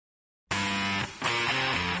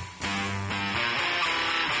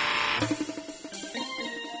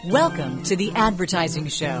Welcome to The Advertising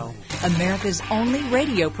Show, America's only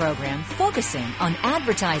radio program focusing on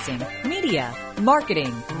advertising, media,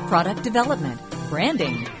 marketing, product development,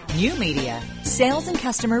 branding, new media, sales, and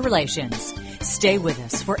customer relations. Stay with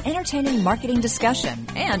us for entertaining marketing discussion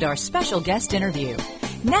and our special guest interview.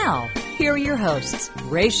 Now, here are your hosts,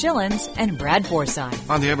 Ray Schillens and Brad Forsythe.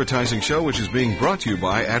 On The Advertising Show, which is being brought to you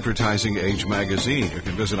by Advertising Age Magazine. You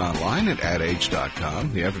can visit online at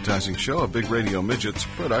adage.com. The Advertising Show, a Big Radio Midgets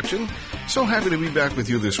production. So happy to be back with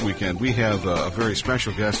you this weekend. We have a very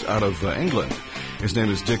special guest out of England. His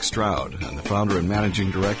name is Dick Stroud, and the founder and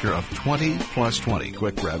managing director of 20 plus 20.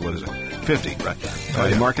 Quick, Brad, what is it? 50, right?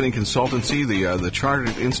 The marketing consultancy, the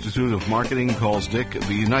Chartered Institute of Marketing calls Dick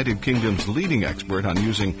the United Kingdom's leading expert on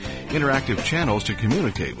using interactive channels to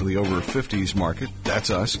communicate with the over 50s market.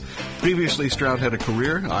 That's us. Previously, Stroud had a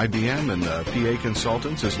career, IBM and PA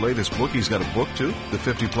Consultants. His latest book, he's got a book too, The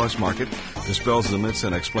 50-Plus Market, dispels the myths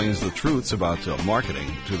and explains the truths about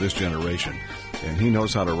marketing to this generation. And he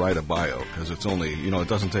knows how to write a bio because it's only, it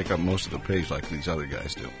doesn't take up most of the page like these other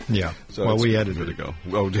guys do. Yeah. So well, we edited it. Go.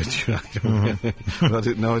 Oh, did you?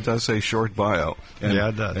 No, it does say short bio. And, yeah,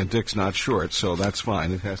 it does. And Dick's not short, so that's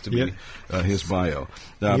fine. It has to be his bio.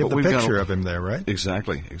 You have the picture of him there, right?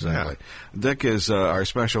 Exactly. Yeah. Dick is our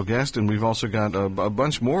special guest, and we've also got a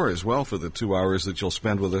bunch more as well for the 2 hours that you'll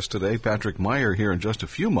spend with us today. Patrick Meyer here in just a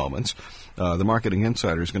few moments. The Marketing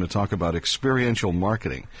Insider is going to talk about experiential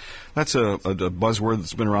marketing. That's a buzzword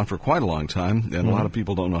that's been around for quite a long time, and a lot of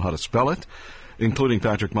people don't know how to spell it, including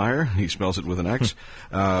Patrick Meyer. He spells it with an X.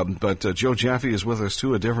 But Joe Jaffe is with us,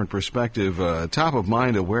 too, a different perspective.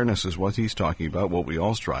 Top-of-mind awareness is what he's talking about, what we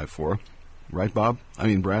all strive for. Right, Bob?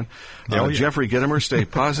 Brad? Jeffrey Gittimer, stay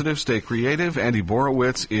positive, stay creative. Andy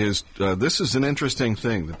Borowitz is, this is an interesting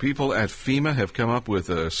thing. The people at FEMA have come up with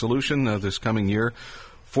a solution this coming year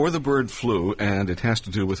for the bird flu, and it has to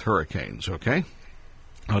do with hurricanes, okay?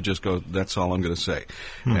 I'll just go, that's all I'm going to say.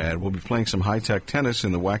 And we'll be playing some high-tech tennis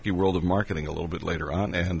in the wacky world of marketing a little bit later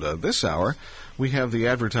on. And this hour, we have the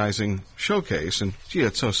advertising showcase. And, gee,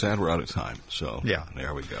 it's so sad we're out of time. So,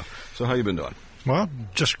 there we go. So how you been doing? Well,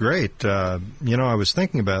 just great. I was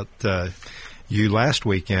thinking about you last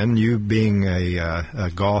weekend, you being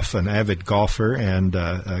an avid golfer and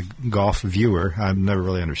a golf viewer. I've never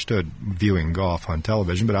really understood viewing golf on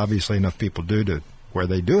television, but obviously enough people do to where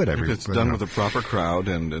they do it every. It's done with a proper crowd,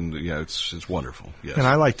 and it's wonderful. Yes. And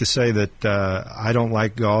I like to say that I don't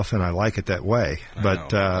like golf, and I like it that way.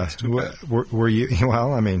 But were you?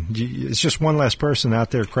 Well, it's just one less person out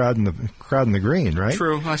there crowding the green, right?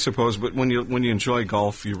 True, I suppose. But when you enjoy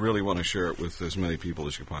golf, you really want to share it with as many people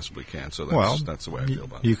as you possibly can. So that's the way I feel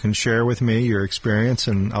about it. You can share with me your experience,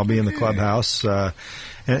 and I'll be in the clubhouse. The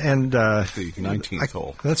 19th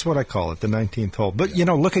hole. That's what I call it, the 19th hole. But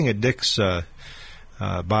looking at Dick's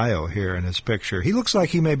bio here in his picture, he looks like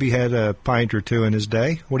he maybe had a pint or two in his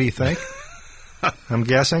day. What do you think? I'm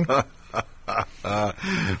guessing.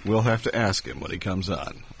 We'll have to ask him when he comes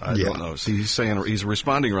on. I don't know. See, he's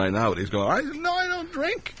responding right now, but he's going, I don't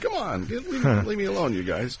drink. Come on. Leave me alone, you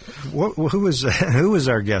guys. Who was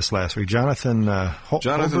our guest last week? Jonathan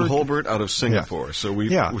Holbert out of Singapore. Yeah. So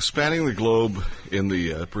we're spanning the globe in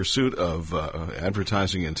the pursuit of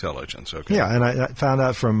advertising intelligence. Okay. Yeah, and I found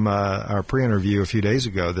out from our pre-interview a few days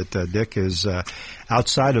ago that Dick is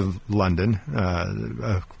outside of London,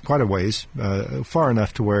 quite a ways, far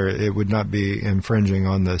enough to where it would not be infringing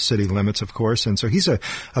on the city limits, of course. And so he's a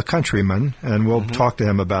countryman, and we'll talk to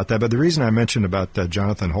him about that. But the reason I mentioned about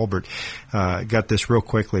Jonathan Holbert, got this real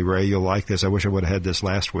quickly, Ray, you'll like this. I wish I would have had this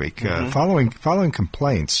last week. Following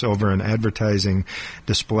complaints over an advertising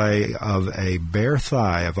display of a bare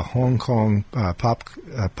thigh of a Hong Kong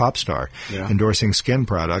pop star endorsing skin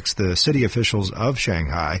products, the city officials of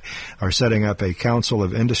Shanghai are setting up a council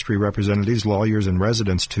of industry representatives, lawyers, and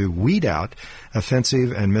residents to weed out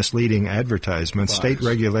offensive and misleading advertisements. State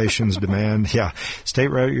regulations demand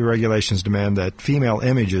that female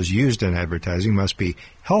images used in advertising must be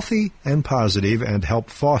healthy and positive and help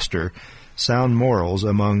foster sound morals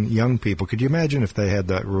among young people. Could you imagine if they had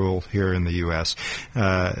that rule here in the U.S.?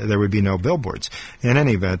 There would be no billboards. In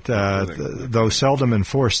any event, though seldom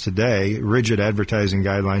enforced today, rigid advertising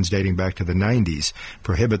guidelines dating back to the 90s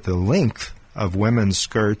prohibit the length of women's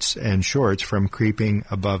skirts and shorts from creeping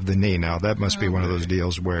above the knee. Now, that must be one of those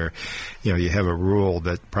deals where, you have a rule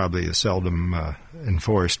that probably is seldom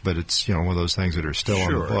enforced, but it's, one of those things that are still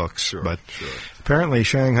on the books. But apparently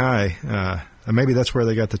Shanghai, maybe that's where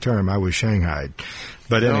they got the term, I was shanghaied.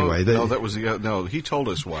 But anyway. That was he told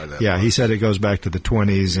us why that was. He said it goes back to the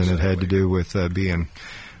 20s, and it had to do with being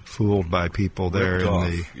fooled by people there.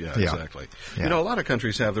 Yeah, exactly. Yeah. You know, a lot of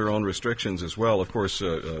countries have their own restrictions as well. Of course,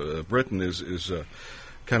 Britain is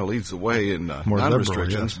kind of leads the way in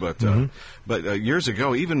non-restrictions, yes. but years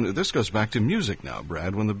ago, even this goes back to music now,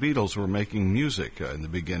 Brad. When the Beatles were making music in the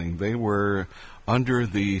beginning, they were under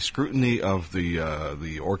the scrutiny of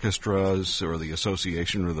the orchestras or the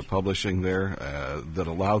association or the publishing there that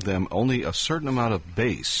allowed them only a certain amount of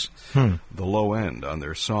bass, the low end on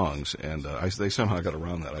their songs, and they somehow got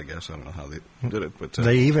around that. I guess I don't know how they did it, but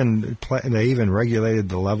they even regulated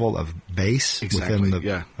the level of bass within the.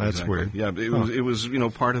 Yeah, that's exactly. weird. Yeah, it was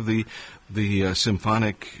part of the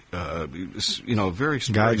symphonic very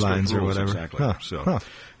guidelines or rules, whatever. Exactly.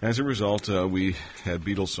 As a result, we had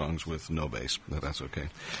Beatles songs with no bass, but that's okay.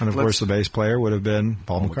 And of course, the bass player would have been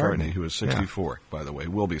Paul McCartney, who is 64, by the way,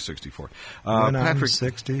 will be 64. Patrick, I'm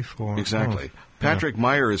 64. Exactly. Oh. Patrick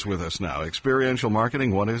Meyer is with us now. Experiential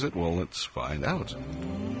marketing, what is it? Well, let's find out.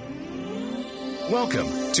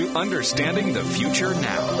 Welcome to Understanding the Future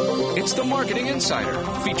Now. It's the Marketing Insider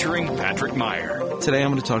featuring Patrick Meyer. Today I'm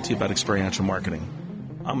going to talk to you about experiential marketing.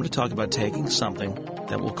 I'm going to talk about taking something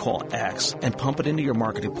that we'll call X and pump it into your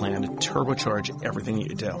marketing plan to turbocharge everything you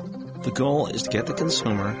do. The goal is to get the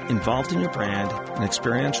consumer involved in your brand in an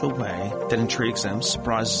experiential way that intrigues them,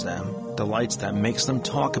 surprises them, delights them, makes them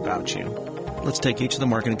talk about you. Let's take each of the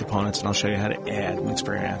marketing components and I'll show you how to add an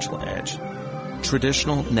experiential edge.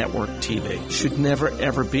 Traditional network TV should never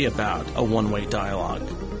ever be about a one-way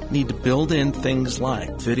dialogue. Need to build in things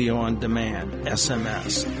like video on demand,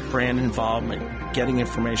 SMS, brand involvement, getting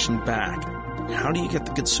information back. How do you get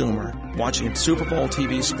the consumer watching a Super Bowl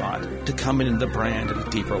TV spot to come into the brand at a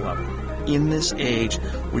deeper level? In this age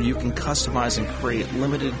where you can customize and create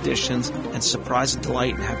limited editions and surprise and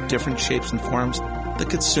delight and have different shapes and forms, the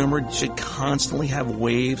consumer should constantly have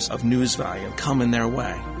waves of news value coming their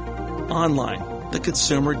way. Online, the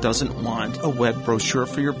consumer doesn't want a web brochure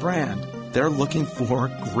for your brand. They're looking for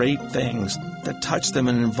great things that touch them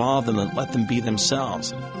and involve them and let them be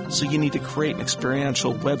themselves. So you need to create an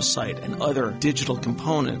experiential website and other digital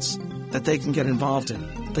components that they can get involved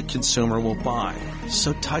in. The consumer will buy.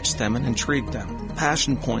 So touch them and intrigue them.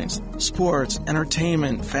 Passion points, sports,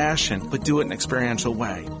 entertainment, fashion, but do it in an experiential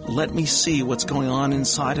way. Let me see what's going on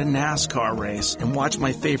inside a NASCAR race and watch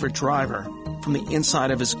my favorite driver from the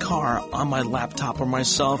inside of his car on my laptop or my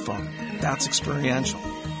cell phone. That's experiential.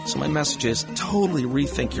 So my message is totally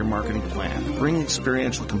rethink your marketing plan. Bring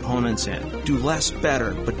experiential components in. Do less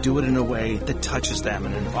better, but do it in a way that touches them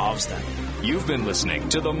and involves them. You've been listening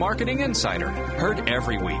to The Marketing Insider, heard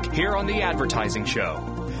every week here on The Advertising Show.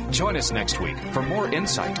 Join us next week for more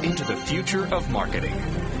insight into the future of marketing.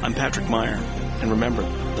 I'm Patrick Meyer, and remember,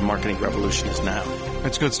 the marketing revolution is now.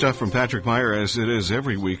 That's good stuff from Patrick Meyer, as it is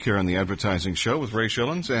every week here on The Advertising Show with Ray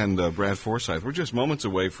Schillens and Brad Forsythe. We're just moments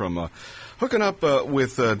away from hooking up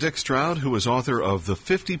with Dick Stroud, who is author of The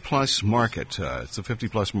 50-Plus Market. It's the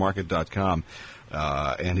 50plusmarket.com.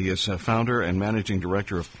 And he is founder and managing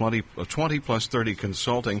director of 20plus30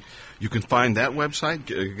 Consulting. You can find that website,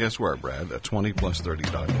 guess where, Brad?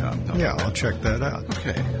 20plus30.com. Yeah, I'll check that out.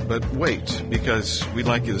 Okay, but wait, because we'd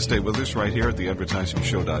like you to stay with us right here at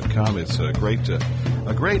theadvertisingshow.com. It's a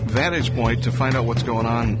great vantage point to find out what's going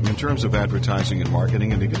on in terms of advertising and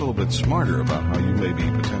marketing and to get a little bit smarter about how you may be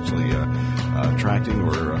potentially attracting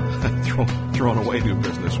or throwing away new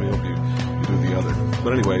business. We hope you do the other.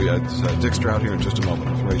 But anyway, it's Dick Stroud here in just a moment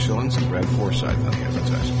with Ray Schillens and Brad Forsythe on The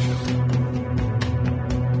Advertising Show.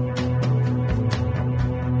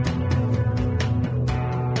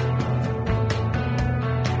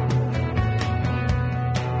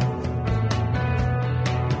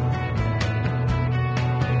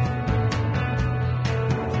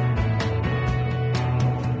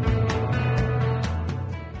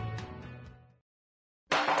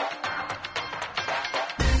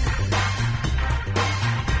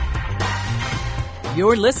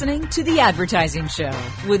 You're listening to The Advertising Show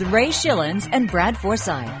with Ray Schillens and Brad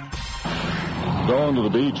Forsythe. Going to the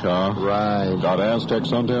beach, huh? Right. Got Aztec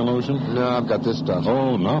suntan lotion? No, I've got this stuff.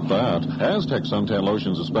 Oh, not that. Aztec suntan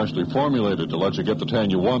lotion is especially formulated to let you get the tan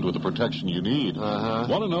you want with the protection you need. Uh-huh.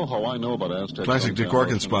 Want to know how I know about Aztec Classic suntan Dick Orkin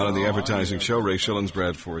lotion? spot on The Advertising Show. Ray Schillens,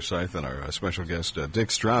 Brad Forsythe, and our special guest, Dick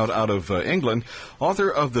Stroud, out of England, author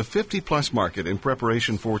of The 50-Plus Market. In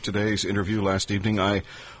preparation for today's interview last evening, I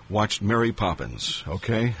watched Mary Poppins,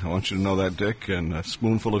 okay? I want you to know that, Dick, and a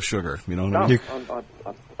spoonful of sugar. You know what I mean?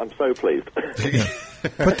 I'm so pleased.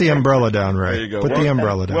 Put the umbrella down, Ray. There you go. Put the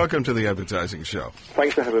umbrella down. Welcome to The Advertising Show.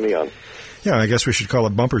 Thanks for having me on. Yeah, I guess we should call it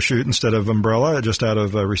bumper shoot instead of umbrella, just out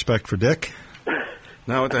of respect for Dick.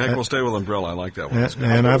 Now, what the heck, we'll stay with umbrella. I like that one.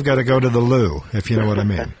 And I've got to go to the loo, if you know what I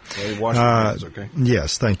mean. Wash your hands, okay?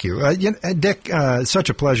 Yes, thank you. Dick, it's such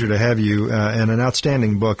a pleasure to have you, and an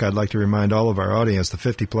outstanding book. I'd like to remind all of our audience, The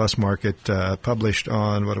 50-Plus Market, published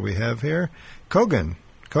on, what do we have here? Kogan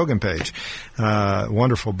page.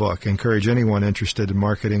 Wonderful book. Encourage anyone interested in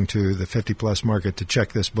marketing to the 50-plus market to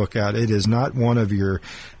check this book out. It is not one of your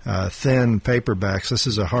thin paperbacks. This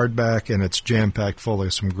is a hardback, and it's jam-packed full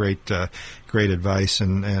of some great advice,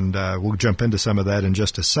 and we'll jump into some of that in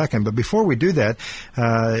just a second. But before we do that,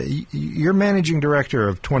 you're managing director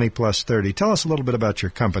of 20 Plus 30. Tell us a little bit about your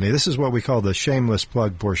company. This is what we call the shameless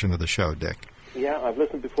plug portion of the show, Dick. Yeah, I've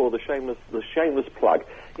listened before, the shameless plug.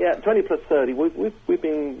 Yeah, 20 Plus 30, we've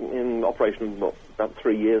been in operation about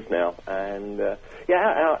 3 years now, and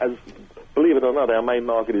believe it or not, our main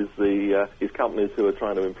market is companies who are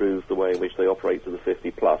trying to improve the way in which they operate to the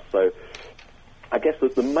 50 plus. So I guess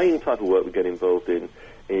that the main type of work we get involved in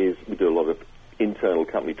is we do a lot of internal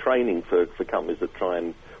company training for companies that try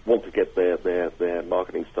and want to get their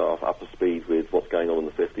marketing staff up to speed with what's going on in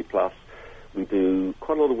the 50 plus. We do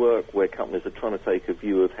quite a lot of work where companies are trying to take a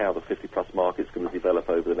view of how the 50-plus market is going to develop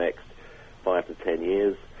over the next 5 to 10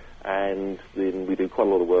 years. And then we do quite a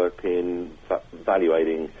lot of work in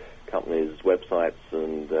evaluating companies' websites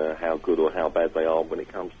and how good or how bad they are when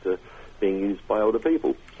it comes to being used by older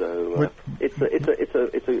people. So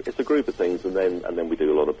it's a group of things, and then we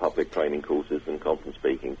do a lot of public training courses and conference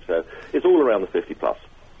speaking. So it's all around the 50-plus.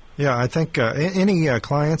 Yeah, I think any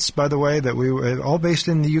clients, by the way, that we all based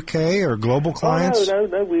in the UK or global clients? Oh,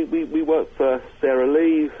 no. We work for Sarah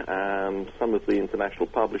Lee, some of the international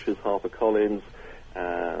publishers, HarperCollins.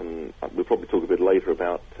 We'll probably talk a bit later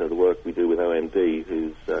about the work we do with OMD,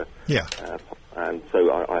 who's and so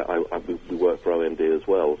we work for OMD as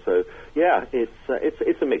well. So yeah,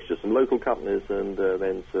 it's a mixture, some local companies and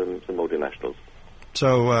then some multinationals.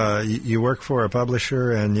 So you work for a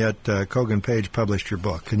publisher, and yet Kogan Page published your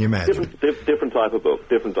book. Can you imagine? Different type of book.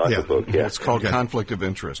 Different type of book. Yeah, it's called conflict of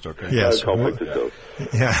interest. Okay. Yes. No conflict of interest.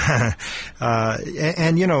 Yeah,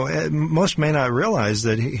 and you know, most may not realize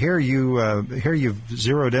that here you've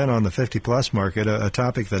zeroed in on the 50-plus market, a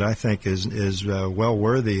topic that I think is well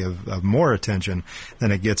worthy of more attention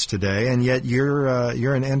than it gets today. And yet you're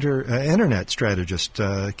an internet strategist,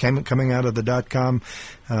 coming out of the .com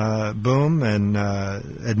boom, and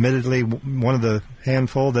admittedly one of the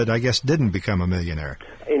handful that I guess didn't become a millionaire.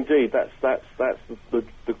 Indeed, that's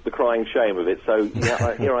the crying shame of it. So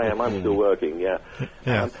yeah, here I am. I'm still working. Yeah.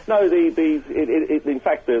 No, in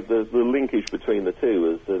fact the linkage between the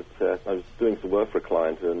two is that I was doing some work for a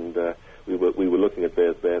client, and we were looking at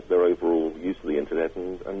their overall use of the internet,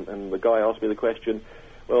 and the guy asked me the question,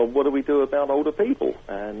 well, what do we do about older people?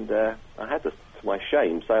 And I had to my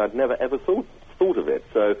shame, say I'd never ever thought of it.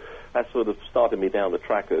 So that sort of started me down the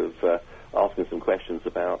track of asking some questions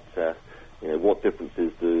about what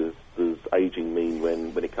differences does aging mean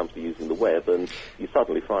when it comes to using the web, and you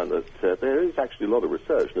suddenly find that there is actually a lot of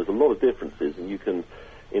research. There's a lot of differences, and you can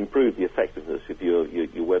improve the effectiveness of your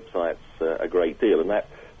websites a great deal, and that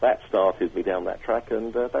started me down that track,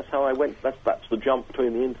 and that's how I went. That's the jump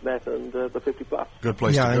between the internet and the 50-plus. Good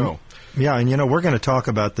place to go. And we're going to talk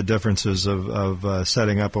about the differences of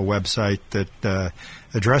setting up a website that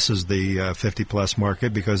addresses the 50-plus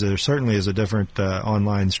market, because there certainly is a different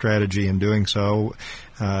online strategy in doing so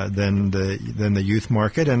than the youth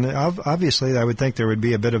market. And obviously, I would think there would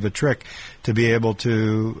be a bit of a trick to be able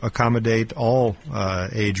to accommodate all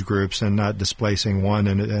age groups and not displacing one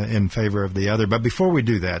in favor of the other. But before we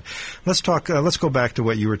do that, let's go back to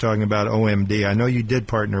what you were talking about, OMD. I know you did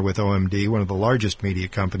partner with OMD, one of the largest media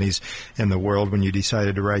companies in the world, when you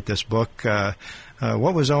decided to write this book.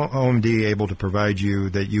 What was OMD able to provide you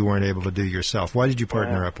that you weren't able to do yourself? Why did you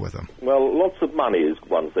partner up with them? Well, lots of money is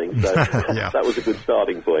one thing, so that was a good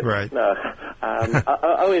starting point. Right. No,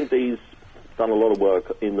 OMD's done a lot of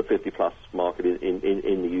work in the 50-plus market in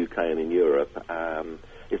the UK and in Europe.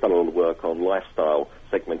 It's done a lot of work on lifestyle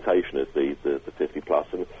segmentation of the 50-plus,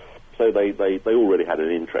 and so they already had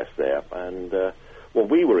an interest there. And what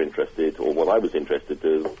we were interested, or what I was interested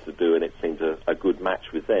to do, and it seemed a good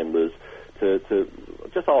match with them, was to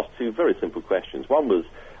just ask two very simple questions. One was,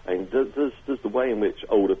 does the way in which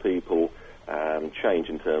older people change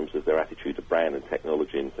in terms of their attitude to brand and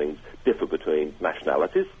technology and things differ between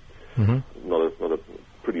nationalities? Mm-hmm. Not a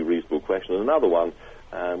pretty reasonable question. And another one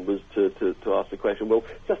was to ask the question, well,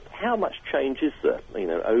 just how much change is there,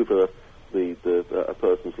 over a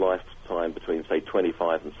person's lifetime time between, say,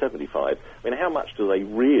 25 and 75, I mean, how much do they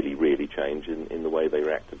really change in the way they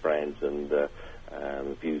react to brands and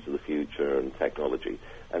views of the future and technology?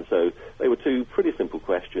 And so they were two pretty simple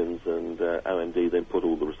questions, and OMD then put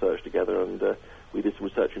all the research together, and we did some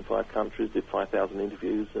research in 5 countries, did 5,000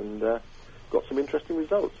 interviews, and got some interesting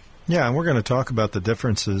results. Yeah, and we're going to talk about the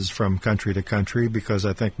differences from country to country because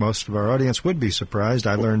I think most of our audience would be surprised.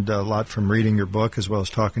 I learned a lot from reading your book as well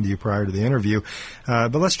as talking to you prior to the interview.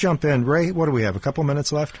 But let's jump in. Ray, what do we have, a couple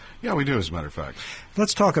minutes left? Yeah, we do, as a matter of fact.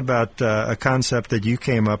 Let's talk about a concept that you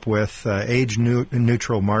came up with,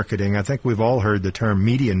 age-neutral marketing. I think we've all heard the term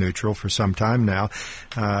media neutral for some time now.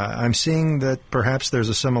 I'm seeing that perhaps there's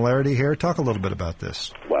a similarity here. Talk a little bit about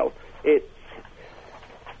this. Well,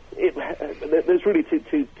 there's really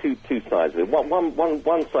two sides of it.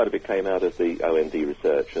 One side of it came out of the OMD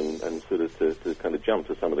research, and sort of to kind of jump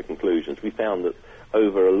to some of the conclusions, we found that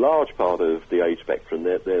over a large part of the age spectrum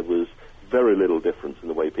there was very little difference in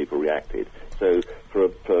the way people reacted. So for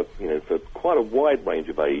quite a wide range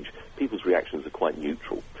of age, people's reactions are quite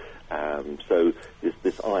neutral. So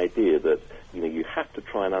this idea that you have to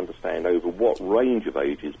try and understand over what range of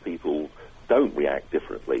ages people don't react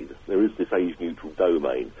differently. There is this age-neutral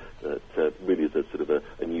domain that really is a sort of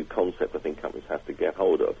a new concept I think companies have to get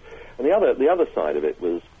hold of. And the other side of it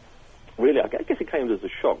was really, I guess it came as a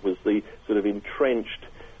shock, was the sort of entrenched,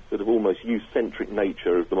 sort of almost youth-centric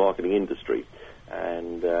nature of the marketing industry.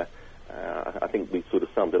 And I think we sort of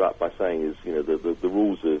summed it up by saying the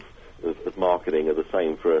rules of marketing are the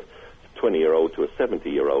same for a 20-year-old to a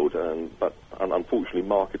 70-year-old, but unfortunately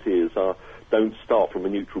marketeers don't start from a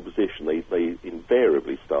neutral position. They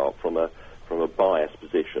invariably start from a biased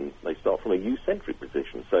position. They start from a youth-centric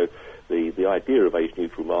position. So the idea of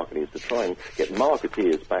age-neutral marketing is to try and get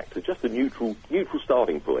marketeers back to just a neutral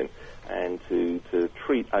starting point, and to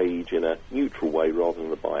treat age in a neutral way rather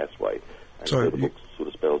than a biased way. And so the book sort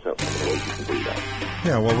of spells out some of the ways you can do that.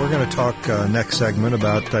 Yeah, well, we're going to talk next segment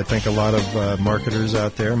about, I think a lot of marketers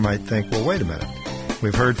out there might think, well, wait a minute.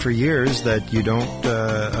 We've heard for years that you don't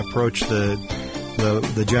approach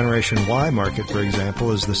the Generation Y market, for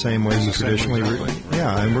example, is the same way you traditionally... Exactly.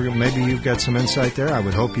 Yeah, and maybe you've got some insight there. I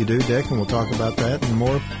would hope you do, Dick, and we'll talk about that and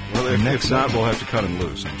more. Well, if not, we'll have to cut him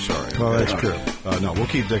loose. I'm sorry. Well, that's true. No, we'll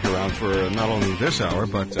keep Dick around for not only this hour,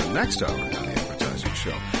 but next hour on the Advertising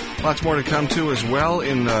Show. Lots more to come to as well.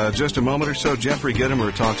 In just a moment or so, Jeffrey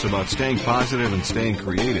Gitomer talks about staying positive and staying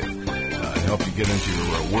creative. Help you get into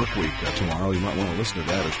your work week tomorrow. You might want to listen to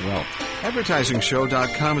that as well.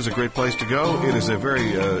 AdvertisingShow.com is a great place to go. It is a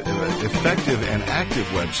very effective and active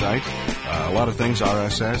website. A lot of things,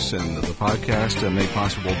 RSS and the podcast, made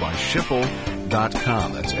possible by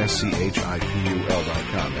Schipul.com. That's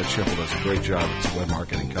SCHIPUL.com. Ed Schipul does a great job. It's a web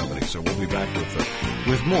marketing company. So we'll be back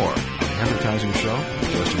with more on the Advertising Show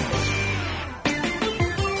in just a moment.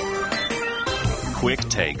 Quick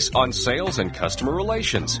takes on sales and customer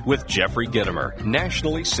relations with Jeffrey Gitomer,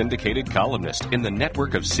 nationally syndicated columnist in the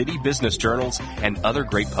network of city business journals and other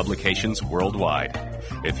great publications worldwide.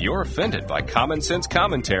 If you're offended by common sense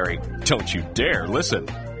commentary, don't you dare listen.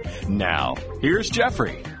 Now, here's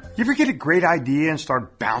Jeffrey. You ever get a great idea and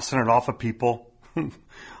start bouncing it off of people? Let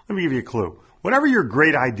me give you a clue. Whatever your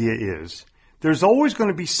great idea is, there's always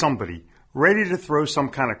going to be somebody ready to throw some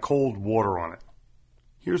kind of cold water on it.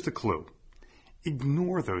 Here's the clue.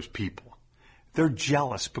 Ignore those people. They're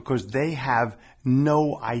jealous because they have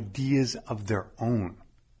no ideas of their own.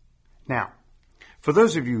 Now, for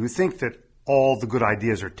those of you who think that all the good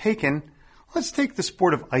ideas are taken, let's take the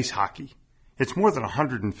sport of ice hockey. It's more than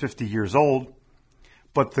 150 years old,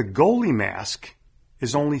 but the goalie mask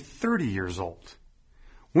is only 30 years old.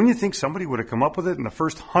 Wouldn't you think somebody would have come up with it in the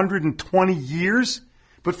first 120 years?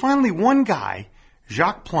 But finally, one guy,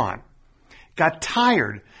 Jacques Plante, got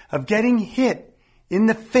tired of getting hit in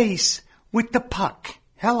the face with the puck.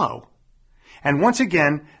 Hello. And once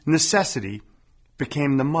again, necessity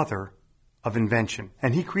became the mother of invention.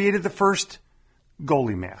 And he created the first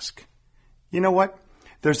goalie mask. You know what?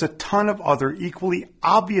 There's a ton of other equally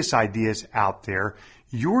obvious ideas out there.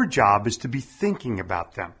 Your job is to be thinking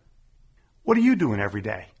about them. What are you doing every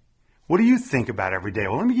day? What do you think about every day?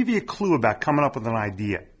 Well, let me give you a clue about coming up with an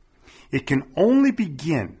idea. It can only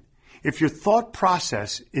begin if your thought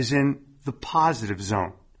process is in the positive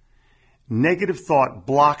zone. Negative thought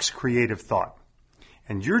blocks creative thought.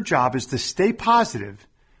 And your job is to stay positive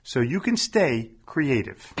so you can stay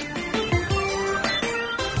creative.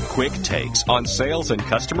 Quick takes on sales and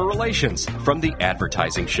customer relations from The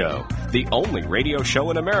Advertising Show, the only radio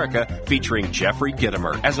show in America featuring Jeffrey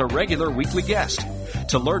Gitomer as a regular weekly guest.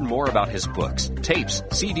 To learn more about his books, tapes,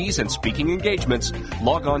 CDs, and speaking engagements,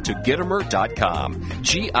 log on to Gitomer.com,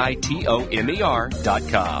 Gitomer.com.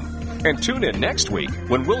 And tune in next week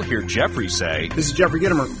when we'll hear Jeffrey say, This is Jeffrey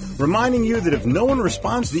Gitomer, reminding you that if no one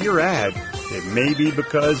responds to your ad, it may be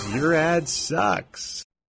because your ad sucks.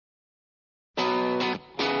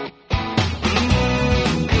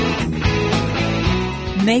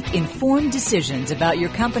 Make informed decisions about your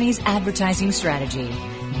company's advertising strategy.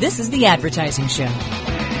 This is The Advertising Show.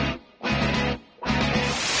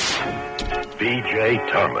 B.J.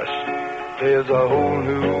 Thomas. There's a whole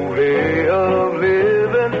new way of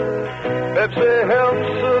living. Pepsi helps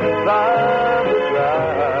supply the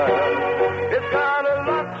drive. It's got a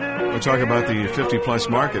lot to... We'll talk about the 50-plus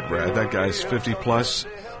market, Brad. That guy's 50-plus,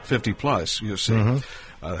 you see. Mm-hmm.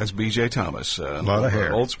 That's B.J. Thomas. A lot of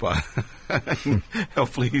hair. Old spot.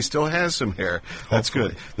 Hopefully he still has some hair. That's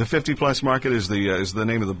good. The 50-plus market is the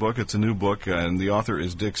name of the book. It's a new book, and the author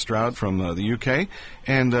is Dick Stroud from the UK.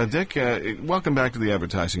 And, Dick, welcome back to the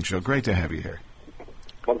Advertising Show. Great to have you here.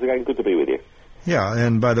 Once again, good to be with you. Yeah,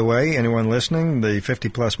 and by the way, anyone listening, the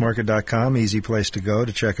 50plusmarket.com, easy place to go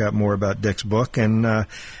to check out more about Dick's book. And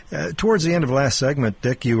towards the end of last segment,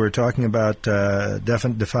 Dick, you were talking about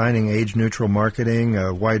defining age-neutral marketing,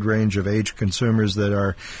 a wide range of age consumers that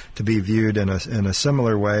are to be viewed in a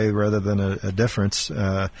similar way rather than a difference.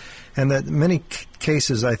 And that many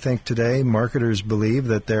cases, I think, today, marketers believe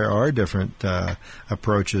that there are different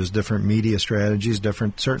approaches, different media strategies,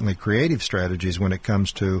 different, certainly creative strategies when it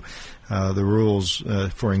comes to the rules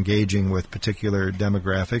for engaging with particular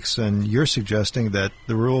demographics. And you're suggesting that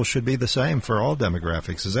the rules should be the same for all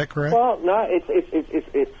demographics. Is that correct? Well, no, it's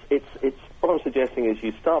what I'm suggesting is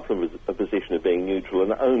you start from a position of being neutral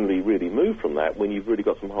and only really move from that when you've really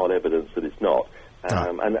got some hard evidence that it's not.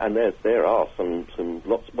 And there are some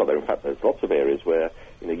lots. Well, in fact, there's lots of areas where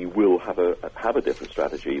you will have a different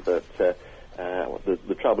strategy. But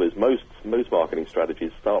the trouble is most marketing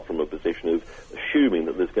strategies start from a position of assuming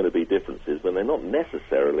that there's going to be differences when they're not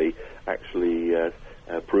necessarily actually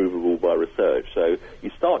provable by research. So you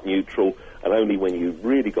start neutral, and only when you've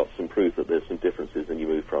really got some proof that there's some differences, then you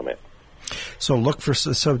move from it. So would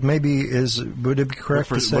it be correct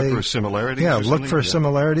to say look for similarities? Yeah, look for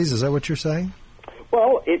similarities. Is that what you're saying?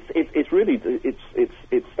 Well, it's really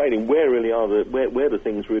stating where the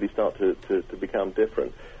things really start to become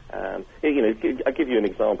different. I'll give you an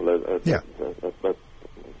example of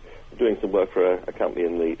doing some work for a company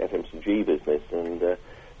in the FMCG business, and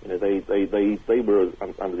they were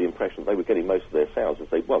under the impression that they were getting most of their sales as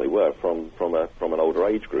they were from an older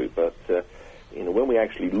age group, but when we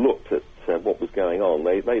actually looked at what was going on,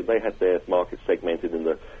 they had their market segmented in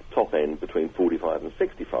the top end between 45 and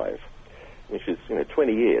 65. Which is,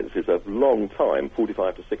 20 years is a long time,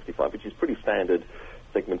 45 to 65, which is pretty standard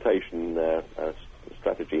segmentation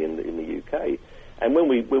strategy in the UK. And when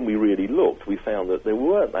we really looked, we found that there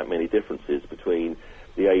weren't that many differences between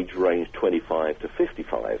the age range 25 to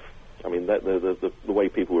 55. I mean, the way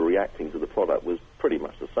people were reacting to the product was pretty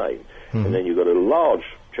much the same. Mm-hmm. And then you've got a large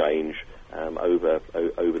change over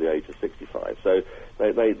the age of 65. So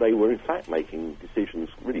they were in fact making decisions,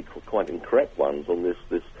 really quite incorrect ones, on this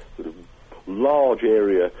sort of large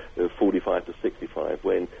area of 45 to 65,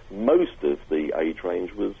 when most of the age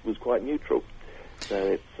range was quite neutral.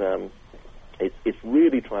 So it's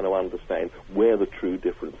really trying to understand where the true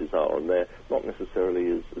differences are, and they're not necessarily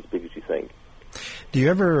as big as you think. Do you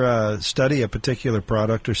ever study a particular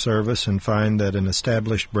product or service and find that an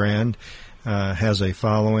established brand has a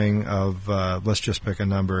following of, let's just pick a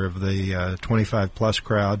number, of the 25-plus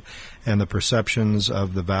crowd, and the perceptions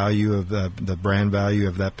of the value of the brand value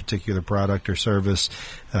of that particular product or service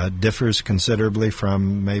differs considerably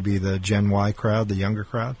from maybe the Gen Y crowd, the younger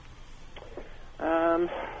crowd? I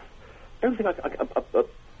don't think a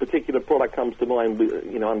particular product comes to mind,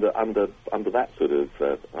 under that sort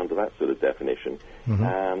of definition.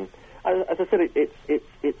 Mm-hmm. As I said,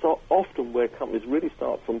 it's often where companies really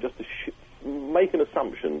start from just make an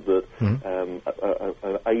assumption that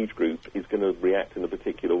an age group is going to react in a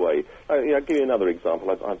particular way. I'll give you another example.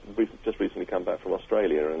 I've just recently come back from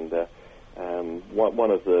Australia, and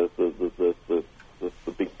one of the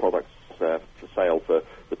big products for sale for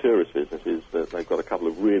the tourist business is that they've got a couple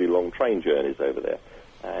of really long train journeys over there,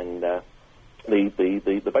 and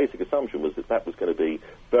the basic assumption was that was going to be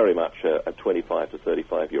very much a 25 to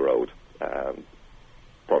 35-year-old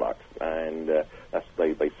product, and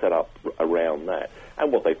they set up around that.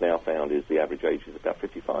 And what they've now found is the average age is about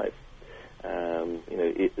 55.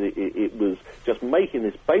 It was just making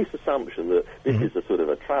this base assumption that this is a sort of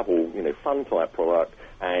a travel, fun type product,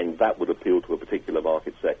 and that would appeal to a particular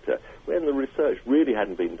market sector, when the research really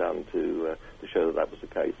hadn't been done to show that was the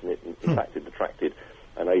case, and in fact it attracted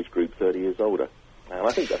an age group 30 years older. And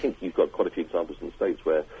I think you've got quite a few examples in the States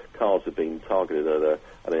where cars have been targeted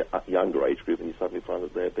at a younger age group, and you suddenly find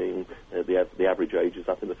that they're being the average age is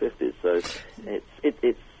up in the 50s. So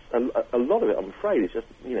it's a lot of it, I'm afraid, is just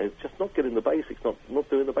just not getting the basics, not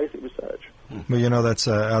doing the basic research. Well, that's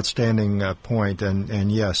an outstanding point,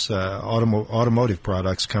 and yes, automotive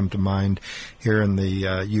products come to mind here in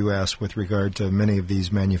the U.S. with regard to many of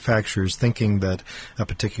these manufacturers thinking that a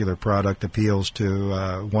particular product appeals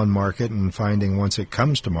to one market, and finding once it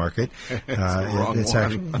comes to market, it's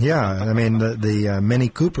actually, I mean, the Mini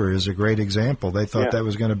Cooper is a great example. They thought that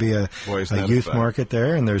was going to be a youth market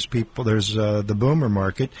there, and there's the boomer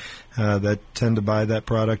market that tend to buy that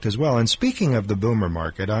product as well. And speaking of the boomer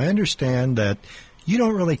market, I understand that you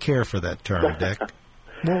don't really care for that term, Dick.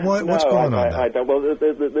 Well, what's going on there? I don't. Well, there's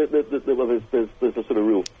a sort of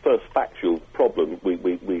real first factual problem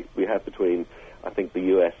we have between, I think, the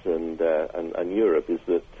US and Europe, is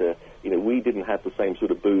that we didn't have the same sort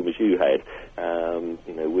of boom as you had.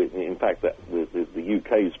 In fact, that the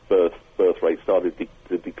UK's birth rate started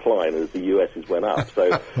to decline as the US's went up.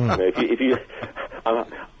 So if you I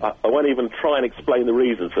won't even try and explain the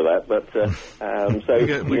reasons for that, but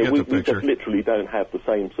we just literally don't have the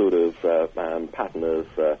same sort of pattern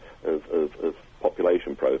of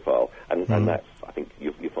population profile, and that's, I think,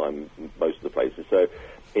 you find most of the places. So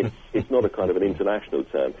it's not a kind of an international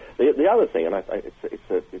term. The other thing, and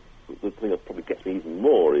the thing that probably gets me even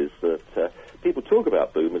more, is that people talk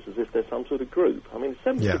about boomers as if they're some sort of group. I mean,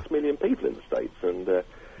 76 million people in the States,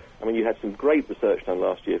 and you had some great research done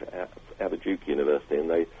last year out of Duke University, and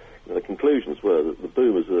the conclusions were that the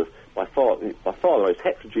boomers are by far the most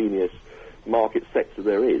heterogeneous market sector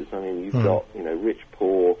there is. I mean, you've got rich,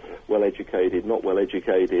 poor, well-educated, not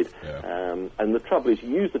well-educated, and the trouble is,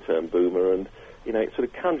 you use the term boomer, and it sort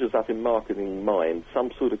of conjures up in marketing mind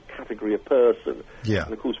some sort of category of person. Yeah.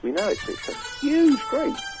 And of course, we know it's a huge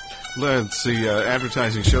group. Let's see,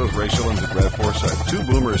 advertising shows, Ray Shillings and Brad Forsythe. 2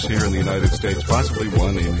 boomers here in the United States, possibly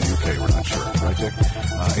one in the UK, we're not sure. Right, Dick?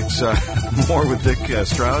 It's more with Dick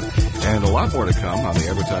Stroud, and a lot more to come on the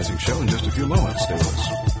advertising show in just a few moments. Stay with us.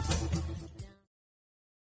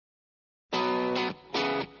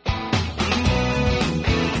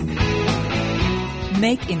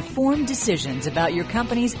 Make informed decisions about your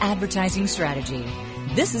company's advertising strategy.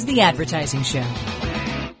 This is the Advertising Show.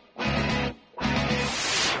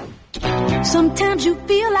 Sometimes you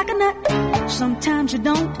feel like a nut, sometimes you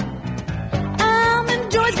don't.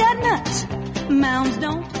 Almond Joy's got nuts, Mounds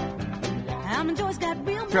don't. Almond Joy's got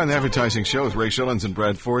real. We're on the Advertising Show with Ray Shillings and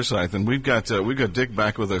Brad Forsythe, and we've got Dick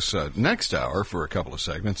back with us next hour for a couple of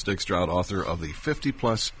segments. Dick Stroud, author of the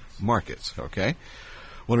 50-plus Markets. Okay.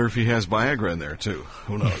 Wonder if he has Viagra in there, too.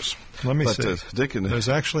 Who knows? Let me see. Dick, there's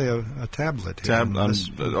actually a tablet here.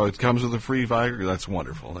 It comes with a free Viagra? That's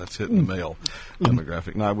wonderful. That's hitting the male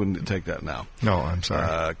demographic. No, I wouldn't take that now. No, I'm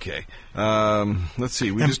sorry. Okay. Let's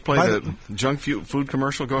see. We just played a junk food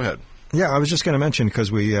commercial. Go ahead. Yeah, I was just going to mention, because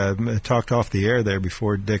we talked off the air there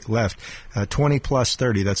before Dick left, 20 plus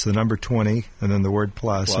 30, that's the number 20, and then the word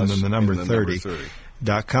plus and then the number 30.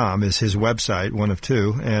 .com is his website, one of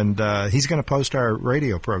 2, and he's going to post our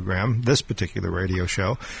radio program, this particular radio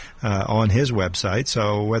show, on his website.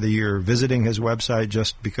 So whether you're visiting his website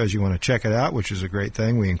just because you want to check it out, which is a great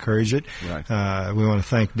thing, we encourage it. Right. We want to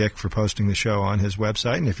thank Dick for posting the show on his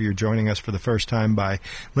website, and if you're joining us for the first time by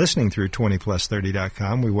listening through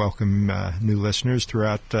 20plus30.com, we welcome new listeners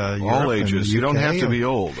throughout Europe. All ages. You don't have to be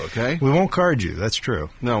old, okay? We won't card you, that's true.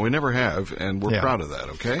 No, we never have, and we're proud of that,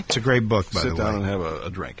 okay? It's a great book, by the way. Sit down and have a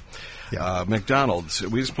drink. Yeah. McDonald's.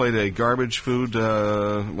 We just played a garbage food.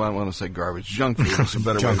 I want to say garbage. Junk food is a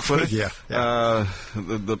better way to put it. Yeah.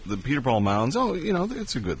 The Peter Paul Mounds. Oh,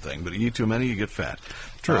 it's a good thing. But you eat too many, you get fat.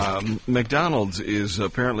 True. McDonald's is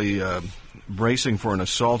apparently bracing for an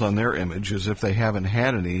assault on their image, as if they haven't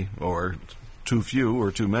had any, or too few, or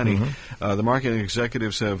too many. Mm-hmm. The marketing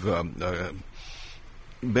executives have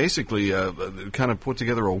basically kind of put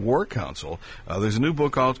together a war council. There's a new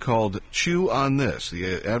book out called Chew on This.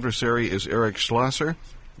 The adversary is Eric Schlosser,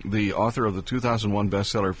 the author of the 2001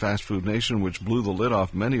 bestseller Fast Food Nation, which blew the lid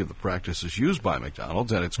off many of the practices used by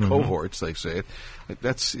McDonald's and its cohorts, they say it.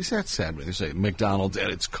 Is that sad when they say McDonald's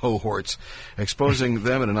and its cohorts, exposing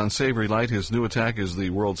them in an unsavory light. His new attack is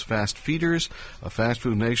the world's fast feeders, a Fast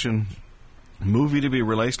Food Nation movie to be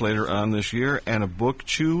released later on this year, and a book,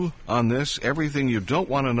 Chew on This, Everything You Don't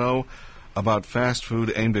Want to Know about fast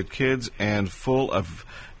food aimed at kids and full of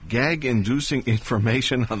gag-inducing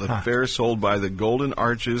information on the fare sold by the Golden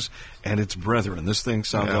Arches and its brethren. This thing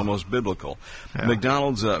sounds almost biblical. Yeah.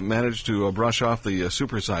 McDonald's managed to brush off the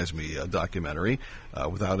Super Size Me documentary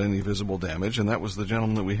without any visible damage, and that was the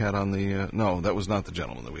gentleman that we had on the... no, that was not the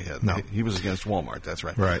gentleman that we had. No. He was against Walmart, that's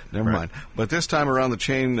right. Right. Never mind. But this time around, the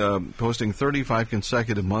chain posting 35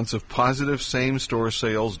 consecutive months of positive same-store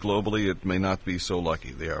sales globally. It may not be so lucky.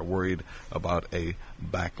 They are worried about a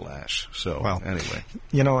backlash. So, anyway.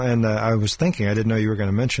 You know, and I was thinking, I didn't know you were going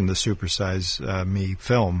to mention the Super Size Me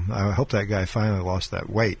film. I hope that guy finally lost that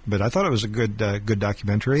weight. But I thought it was a good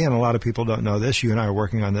documentary, and a lot of people don't know this. You and I are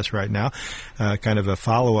working on this right now, kind of a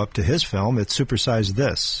follow-up to his film. It's Super Size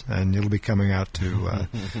This, and it'll be coming out to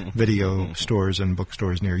video stores and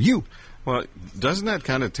bookstores near you. Well, doesn't that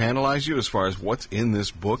kind of tantalize you as far as what's in this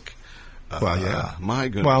book? Well, yeah. My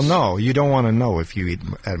goodness. Well, no, you don't want to know if you eat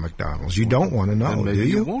at McDonald's. You don't want to know, then maybe do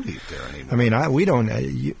you? Won't eat there anymore. I mean,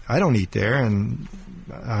 I don't eat there, and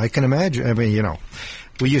I can imagine. I mean, you know,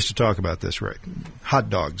 we used to talk about this, right? Hot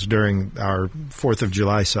dogs during our 4th of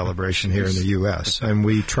July celebration here in the U.S., and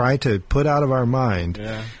we try to put out of our mind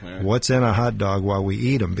what's in a hot dog while we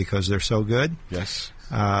eat them because they're so good. Yes.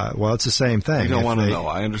 Well, it's the same thing. You don't want to know.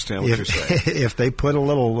 I understand what you're saying. If they put a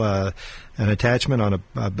little an attachment on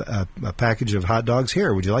a package of hot dogs,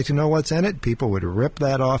 here, would you like to know what's in it? People would rip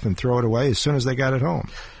that off and throw it away as soon as they got it home.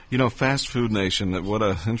 You know, Fast Food Nation, what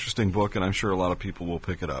an interesting book, and I'm sure a lot of people will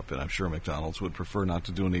pick it up, and I'm sure McDonald's would prefer not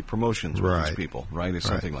to do any promotions with these people, right? It's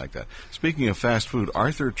something like that. Speaking of fast food,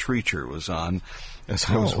 Arthur Treacher was on. As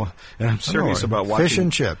I was, and I'm serious about watching Fish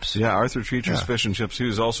and Chips. Yeah, Arthur Treacher's Fish and Chips. He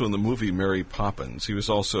was also in the movie Mary Poppins. He was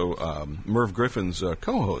also Merv Griffin's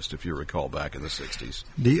co-host, if you recall, back in the 60s.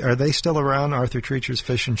 Are they still around, Arthur Treacher's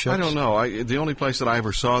Fish and Chips? I don't know. The only place that I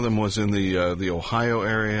ever saw them was in the Ohio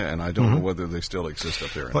area, and I don't know whether they still exist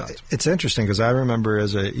up there or not. It's interesting because I remember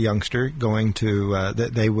as a youngster going to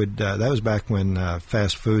that was back when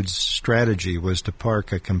fast food's strategy was to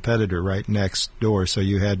park a competitor right next door, so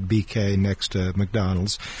you had BK next to McDonald's.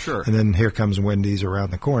 Sure. And then here comes Wendy's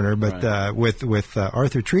around the corner. But with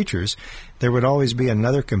Arthur Treacher's, there would always be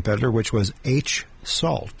another competitor, which was H.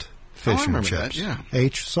 Salt Fish and Chips. That,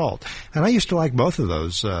 H. Salt. And I used to like both of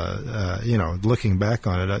those, looking back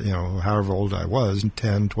on it, however old I was,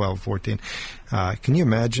 10, 12, 14. Can you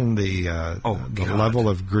imagine the level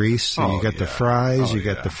of grease? You got the fries, you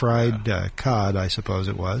got the fried cod, I suppose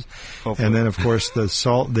it was. Hopefully. And then, of course, they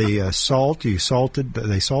salted the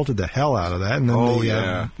hell out of that, and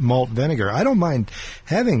then malt vinegar. I don't mind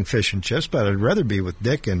having fish and chips, but I'd rather be with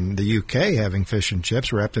Dick in the UK having fish and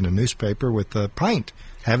chips wrapped in a newspaper with a pint.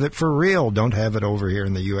 Have it for real. Don't have it over here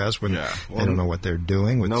in the U.S. when they don't know what they're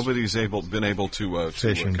doing. Nobody's been able to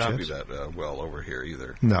copy chips. that well over here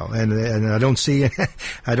either. No, and I don't see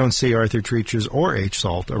Arthur Treacher's or H.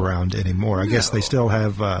 Salt around anymore. I guess they still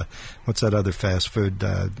have what's that other fast food?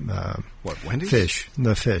 Wendy's? Fish.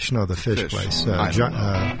 The fish place.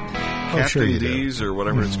 Captain D's or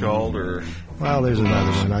whatever it's called, or there's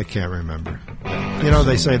another one I can't remember.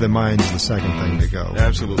 They say the mind's the second thing to go.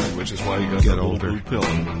 Absolutely, which is why you got that little blue pill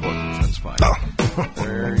in the book. That's fine.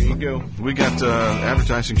 There you go. We got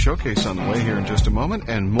advertising showcase on the way here in just a moment,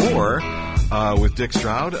 and more with Dick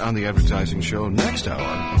Stroud on the advertising show next hour.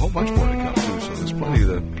 A whole bunch more to come too, so there's plenty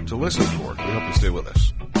to listen for. We hope you stay with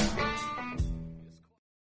us.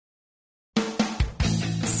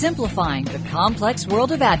 Simplifying the complex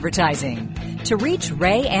world of advertising. To reach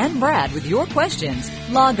Ray and Brad with your questions,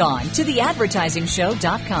 log on to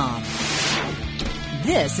theadvertisingshow.com.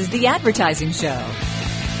 This is The Advertising Show.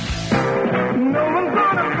 No one's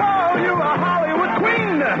gonna call you a Hollywood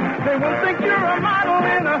queen. They won't think you're a model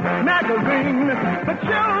in a magazine. But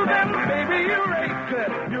show them, baby,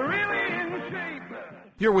 you're really in shape.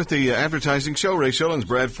 You're with the Advertising Show. Ray Shillings,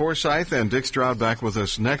 Brad Forsythe, and Dick Stroud back with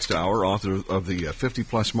us next hour, author of the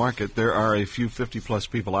 50-plus market. There are a few 50-plus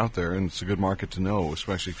people out there, and it's a good market to know,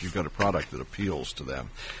 especially if you've got a product that appeals to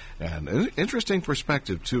them. And an interesting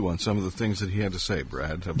perspective, too, on some of the things that he had to say,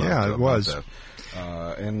 Brad. About that.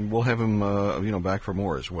 And we'll have him, back for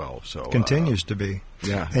more as well. So continues to be.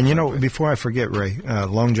 Yeah. And, before I forget, Ray,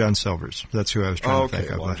 Long John Silver's. That's who I was trying to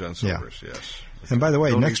think of. Long John Silver's, yes. And by the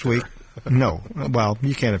way, next week... No. Well,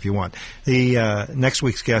 you can if you want. The next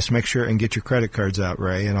week's guest, make sure and get your credit cards out,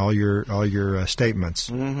 Ray, and all your statements.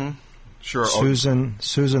 Mm-hmm. Sure. Susan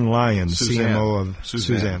Lyons, Suzanne. CMO of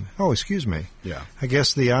Suzanne. Oh, excuse me. Yeah. I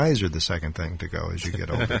guess the eyes are the second thing to go as you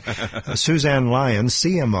get older. Suzanne Lyons,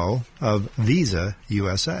 CMO of Visa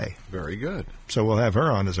USA. Very good. So we'll have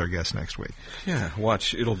her on as our guest next week. Yeah,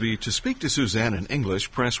 watch. It'll be to speak to Suzanne in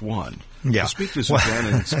English, press 1. Yeah. To speak to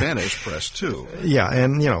Suzanne in Spanish, press 2. Yeah,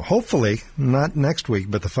 and, hopefully, not next week,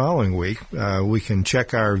 but the following week, we can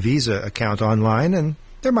check our Visa account online and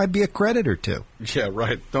there might be a credit or two. Yeah,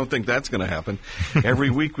 right. Don't think that's going to happen.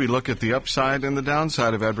 Every week we look at the upside and the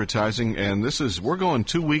downside of advertising, and we're going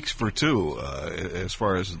 2 weeks for 2 as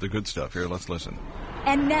far as the good stuff here. Let's listen.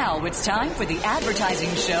 And now it's time for the Advertising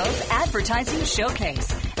Show's Advertising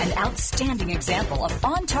Showcase, an outstanding example of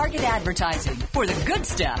on-target advertising for the good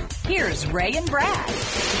stuff. Here's Ray and Brad.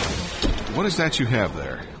 What is that you have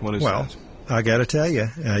there? What is that? I got to tell you,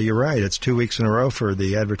 you're right. It's 2 weeks in a row for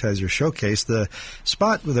the Advertiser Showcase. The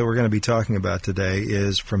spot that we're going to be talking about today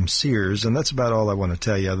is from Sears, and that's about all I want to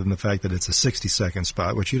tell you other than the fact that it's a 60-second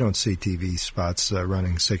spot, which you don't see TV spots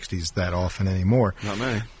running 60s that often anymore. Not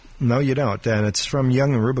many. No, you don't. And it's from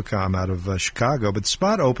Young & Rubicam out of Chicago. But the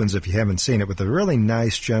spot opens, if you haven't seen it, with a really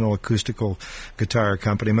nice, gentle acoustical guitar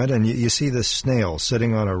accompaniment. And you see this snail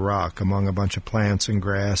sitting on a rock among a bunch of plants and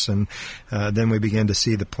grass. And then we begin to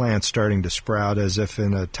see the plants starting to sprout as if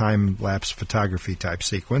in a time-lapse photography type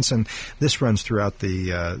sequence. And this runs throughout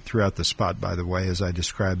the spot, by the way, as I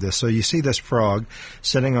describe this. So you see this frog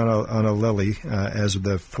sitting on a lily as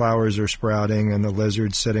the flowers are sprouting, and the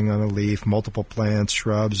lizard sitting on a leaf, multiple plants,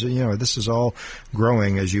 shrubs. This is all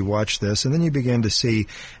growing as you watch this. And then you begin to see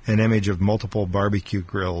an image of multiple barbecue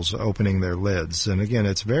grills opening their lids. And again,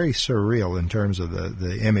 it's very surreal in terms of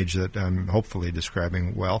the image that I'm hopefully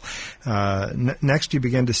describing well. Next, you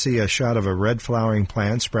begin to see a shot of a red flowering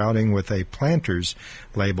plant sprouting with a planter's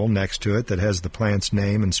label next to it that has the plant's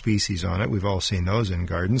name and species on it. We've all seen those in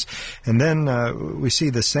gardens. And then we see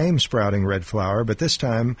the same sprouting red flower, but this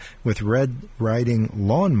time with red riding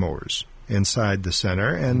lawnmowers inside the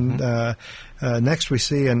center. And next we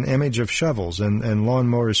see an image of shovels and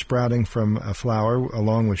lawnmowers sprouting from a flower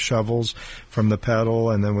along with shovels from the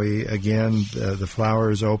petal. And then the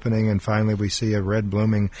flowers opening, and finally we see a red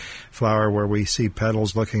blooming flower where we see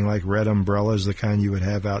petals looking like red umbrellas, the kind you would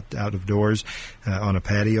have out of doors on a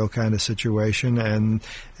patio kind of situation. And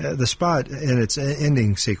the spot in its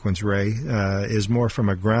ending sequence, Ray, is more from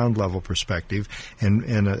a ground level perspective, and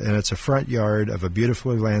it's a front yard of a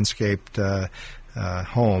beautifully landscaped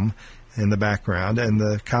home in the background, and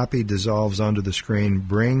the copy dissolves onto the screen,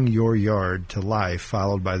 "Bring your yard to life,"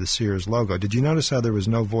 followed by the Sears logo. Did you notice how there was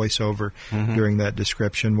no voiceover during that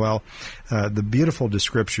description? Well, the beautiful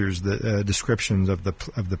descriptions of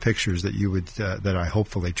the pictures that you would that I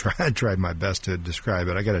hopefully tried my best to describe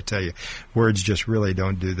it. I got to tell you, words just really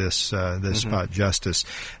don't do this spot justice.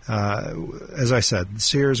 As I said,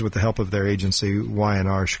 Sears, with the help of their agency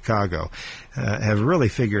Y&R Chicago, have really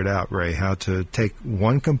figured out, Ray, how to take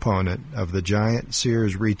one component of the giant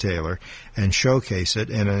Sears retailer and showcase it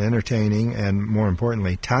in an entertaining and, more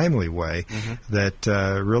importantly, timely way that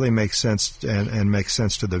really makes sense and makes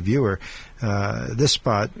sense to the viewer. This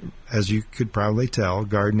spot, as you could probably tell,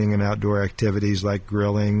 gardening and outdoor activities like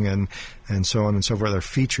grilling and so on and so forth are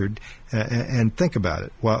featured. And think about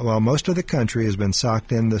it. While most of the country has been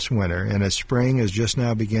socked in this winter, and as spring is just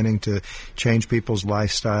now beginning to change people's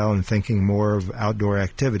lifestyle and thinking more of outdoor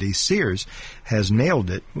activities, Sears has nailed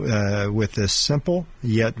it with this simple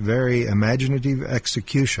yet very imaginative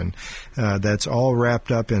execution that's all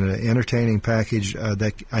wrapped up in an entertaining package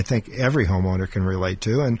that I think every homeowner can relate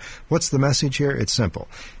to. And what's the message here? It's simple.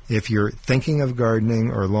 If you're thinking of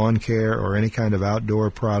gardening or lawn care or any kind of outdoor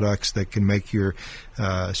products that can make your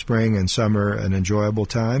spring and summer an enjoyable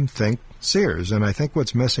time, think Sears. And I think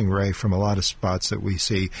what's missing, Ray, from a lot of spots that we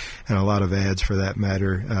see, and a lot of ads for that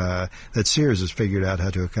matter, that Sears has figured out how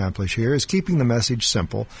to accomplish here, is keeping the message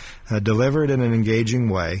simple, deliver it in an engaging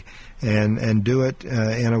way, and do it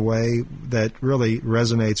in a way that really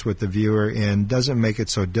resonates with the viewer and doesn't make it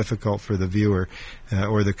so difficult for the viewer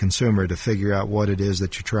or the consumer to figure out what it is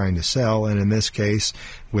that you're trying to sell. And in this case,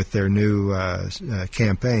 with their new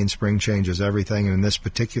campaign, Spring Changes Everything, and in this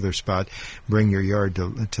particular spot, Bring Your Yard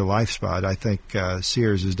to Life spot, I think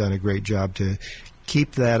Sears has done a great job to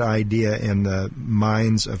keep that idea in the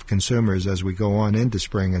minds of consumers as we go on into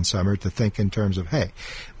spring and summer, to think in terms of, hey,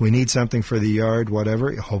 we need something for the yard,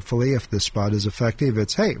 whatever. Hopefully, if this spot is effective,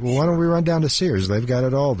 it's, hey, well, why don't we run down to Sears? They've got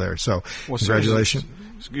it all there. So, congratulations.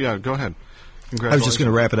 Yeah, go ahead. I was just going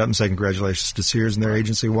to wrap it up and say congratulations to Sears and their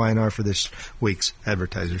agency Y&R for this week's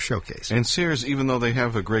Advertiser Showcase. And Sears, even though they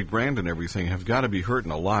have a great brand and everything, have got to be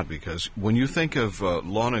hurting a lot, because when you think of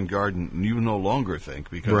lawn and garden, you no longer think,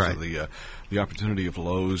 because of the opportunity of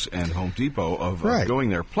Lowe's and Home Depot of going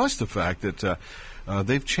there, plus the fact that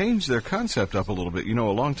they've changed their concept up a little bit. You know,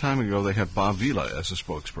 a long time ago they had Bob Vila as a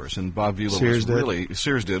spokesperson. Bob Vila Sears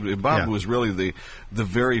did. Bob was really the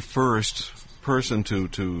very first person to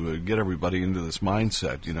get everybody into this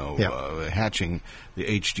mindset, hatching the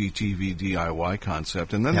HGTV DIY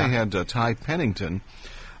concept. And then they had Ty Pennington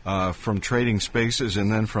from Trading Spaces,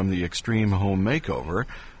 and then from the Extreme Home Makeover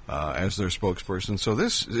as their spokesperson. So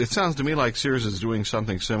it sounds to me like Sears is doing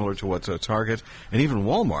something similar to what Target and even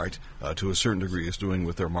Walmart, to a certain degree, is doing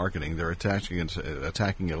with their marketing. They're attacking it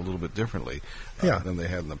a little bit differently than they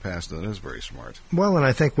had in the past, and it is very smart. Well, and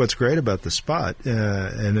I think what's great about the spot,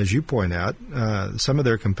 and as you point out, some of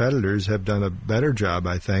their competitors have done a better job,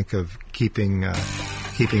 I think, of keeping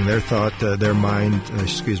their thought,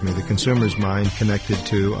 the consumer's mind connected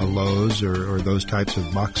to a Lowe's or those types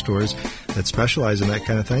of box stores that specialize in that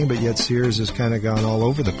kind of thing, but yet Sears has kind of gone all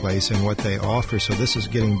over the place in what they offer. So this is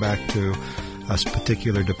getting back to a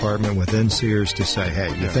particular department within Sears to say, hey,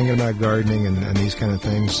 you're thinking about gardening and these kind of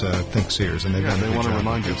things, think Sears. And they want to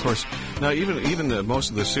remind you, of course. Now, even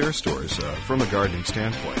most of the Sears stores, from a gardening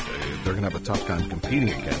standpoint, they're going to have a tough time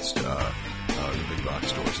competing against the big box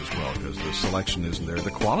stores as well, because the selection isn't there.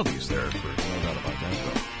 The quality is there, no doubt about that,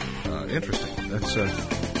 though. Interesting. That's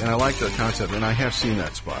and I like the concept, and I have seen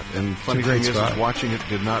that spot. And funny thing is, watching it,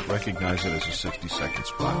 did not recognize it as a 60-second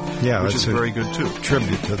spot. Yeah, which is very good too.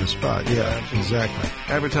 Tribute to the spot. Yeah, exactly.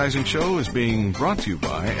 Advertising Show is being brought to you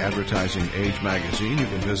by Advertising Age Magazine. You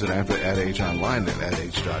can visit Ad Age online at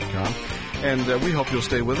adage.com. And we hope you'll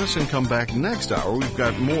stay with us and come back next hour. We've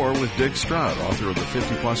got more with Dick Stroud, author of the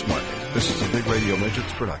 50-Plus Market. This is a Big Radio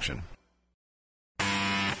Midgets production.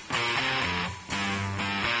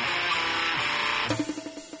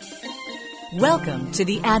 Welcome to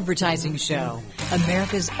the Advertising Show,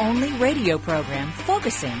 America's only radio program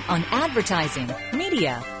focusing on advertising,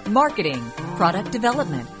 media, marketing, product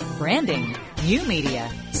development, branding, new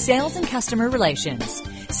media, sales, and customer relations.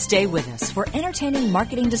 Stay with us for entertaining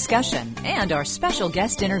marketing discussion and our special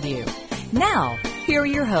guest interview. Now, here are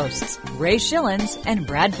your hosts, Ray Schillens and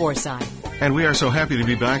Brad Forsythe. And we are so happy to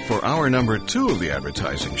be back for hour number 2 of the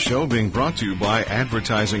Advertising Show, being brought to you by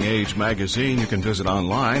Advertising Age Magazine. You can visit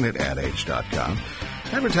online at adage.com.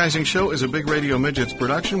 Advertising Show is a Big Radio Midgets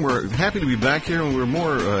production. We're happy to be back here, and we're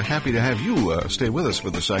more happy to have you stay with us for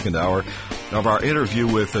the second hour of our interview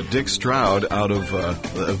with Dick Stroud out of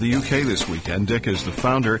the UK this weekend. Dick is the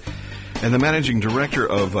founder and the managing director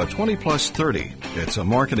of 20 Plus 30. It's a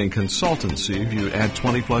marketing consultancy. If you add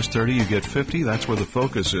 20 plus 30, you get 50. That's where the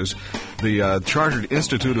focus is. The Chartered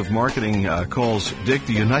Institute of Marketing calls Dick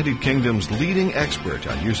the United Kingdom's leading expert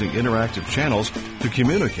on using interactive channels to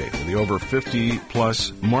communicate with the over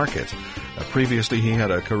 50-plus market. Previously, he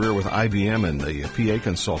had a career with IBM and the PA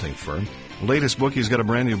consulting firm. Latest book, he's got a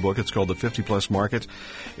brand new book. It's called The 50-Plus Market,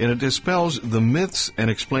 and it dispels the myths and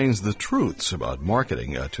explains the truths about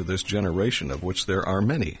marketing to this generation, of which there are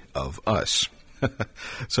many of us.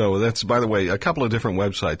 So that's, by the way, a couple of different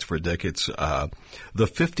websites for Dick. It's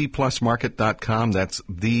the50plusmarket.com. That's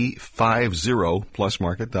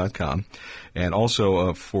the50plusmarket.com. And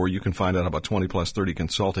also you can find out about 20 Plus 30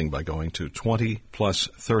 consulting by going to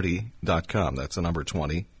 20plus30.com. That's the number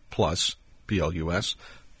 20 plus, P-L-U-S,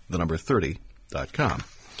 the number 30.com.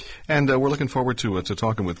 And we're looking forward to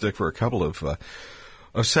talking with Dick for a couple of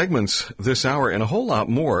segments this hour and a whole lot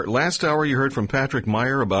more. Last hour you heard from Patrick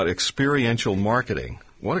Meyer about experiential marketing.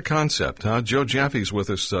 What a concept, huh? Joe Jaffe's with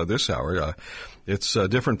us this hour. It's a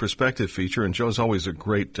different perspective feature, and Joe's always a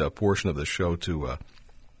great portion of the show to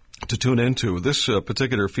tune into. This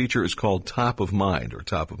particular feature is called Top of Mind, or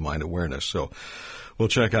Top of Mind Awareness. So we'll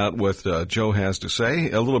check out what Joe has to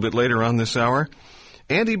say. A little bit later on this hour,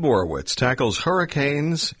 Andy Borowitz tackles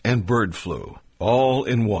hurricanes and bird flu all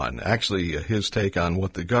in one. Actually, his take on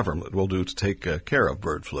what the government will do to take care of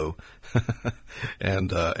bird flu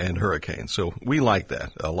and hurricanes. So we like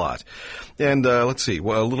that a lot. And let's see,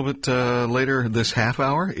 well, a little bit later this half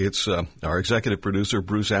hour, it's our executive producer,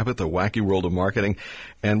 Bruce Abbott, The Wacky World of Marketing,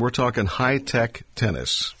 and we're talking high-tech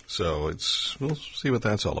tennis. So we'll see what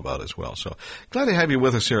that's all about as well. So glad to have you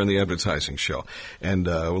with us here on the Advertising Show. And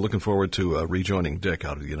we're looking forward to rejoining Dick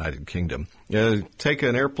out of the United Kingdom. Take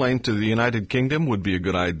an airplane to the United Kingdom would be a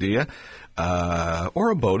good idea. Or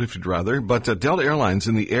a boat if you'd rather. But Delta Airlines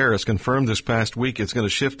in the air has confirmed this past week it's going to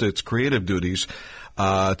shift its creative duties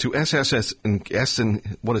to SSNK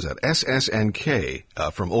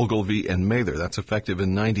from Ogilvy and Mather. That's effective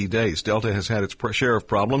in 90 days. Delta has had its share of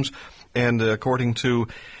problems, and according to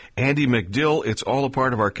Andy McDill, it's all a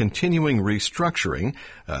part of our continuing restructuring.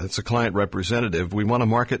 It's a client representative. We want to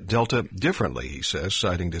market Delta differently, he says,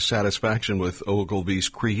 citing dissatisfaction with Ogilvy's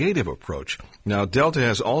creative approach. Now, Delta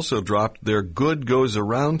has also dropped their Good Goes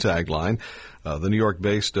Around tagline. The New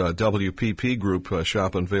York-based WPP Group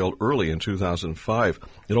shop unveiled early in 2005.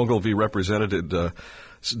 An Ogilvy representative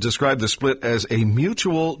described the split as a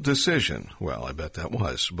mutual decision. Well, I bet that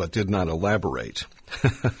was, but did not elaborate.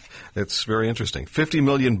 It's very interesting. $50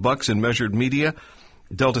 million in measured media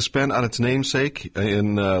Delta spent on its namesake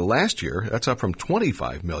in last year. That's up from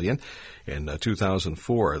 $25 million in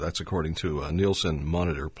 2004. That's according to Nielsen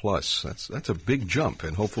Monitor Plus. That's a big jump,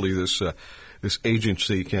 and hopefully this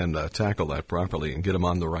agency can tackle that properly and get them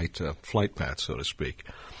on the right flight path, so to speak.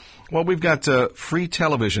 Well, we've got free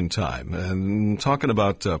television time, and talking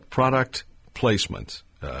about product placement.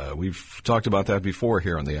 We've talked about that before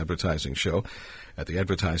here on the Advertising Show at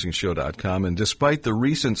theadvertisingshow.com. And despite the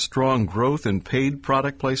recent strong growth in paid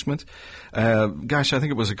product placement, I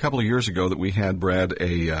think it was a couple of years ago that we had, Brad,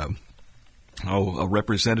 a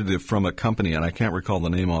representative from a company, and I can't recall the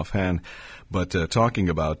name offhand, but talking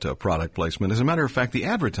about product placement. As a matter of fact, the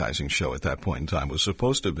Advertising Show at that point in time was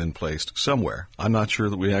supposed to have been placed somewhere. I'm not sure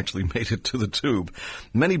that we actually made it to the tube.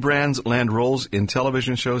 Many brands land roles in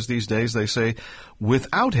television shows these days, they say,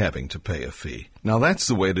 without having to pay a fee. Now, that's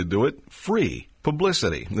the way to do it, free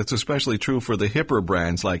publicity. That's especially true for the hipper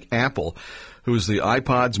brands like Apple, whose the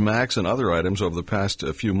iPods, Macs, and other items over the past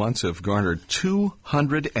few months have garnered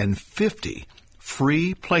 250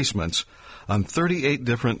 free placements on 38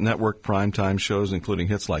 different network primetime shows, including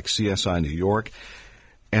hits like CSI New York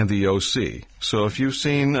and the OC. So if you've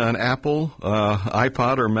seen an Apple,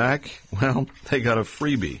 iPod, or Mac, well, they got a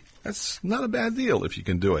freebie. That's not a bad deal if you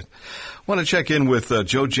can do it. I want to check in with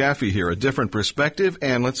Joe Jaffe here, a different perspective,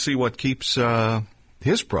 and let's see what keeps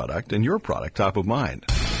his product and your product top of mind.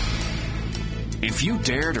 If you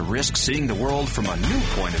dare to risk seeing the world from a new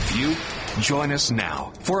point of view, join us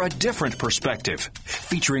now for A Different Perspective,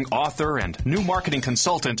 featuring author and new marketing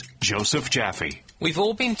consultant Joseph Jaffe. We've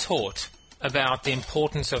all been taught about the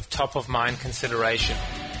importance of top-of-mind consideration.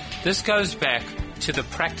 This goes back to the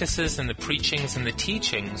practices and the preachings and the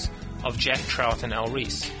teachings of Jack Trout and Al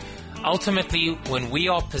Reese. Ultimately, when we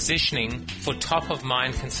are positioning for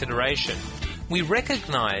top-of-mind consideration, we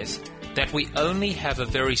recognize that we only have a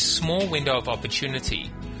very small window of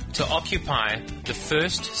opportunity to occupy the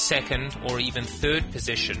first, second, or even third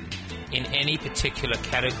position in any particular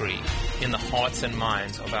category in the hearts and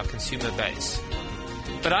minds of our consumer base.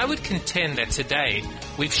 But I would contend that today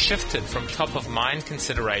we've shifted from top-of-mind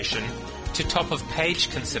consideration to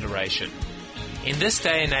top-of-page consideration. In this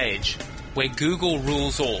day and age where Google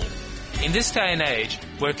rules all, in this day and age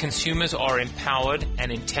where consumers are empowered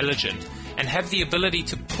and intelligent and have the ability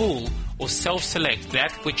to pull or self-select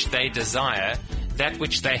that which they desire, that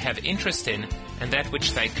which they have interest in, and that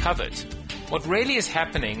which they covet, what really is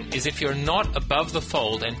happening is if you're not above the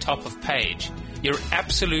fold and top of page, you're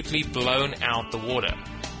absolutely blown out the water.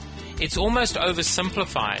 It's almost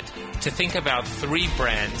oversimplified to think about three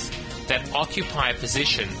brands that occupy a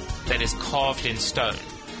position that is carved in stone.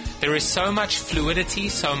 There is so much fluidity,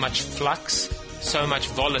 so much flux, so much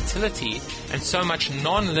volatility, and so much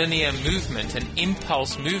non-linear movement and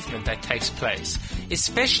impulse movement that takes place,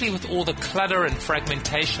 especially with all the clutter and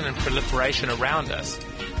fragmentation and proliferation around us,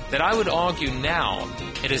 that I would argue now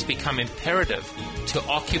it has become imperative to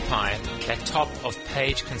occupy that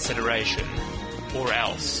top-of-page consideration, or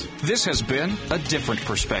else. This has been A Different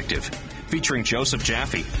Perspective, featuring Joseph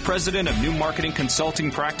Jaffe, president of new marketing consulting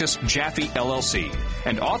practice Jaffe LLC,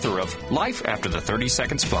 and author of Life After the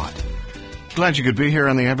 30-Second Spot. Glad you could be here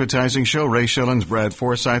on the Advertising Show. Ray Schillen's Brad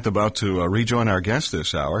Forsythe about to rejoin our guest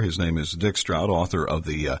this hour. His name is Dick Stroud, author of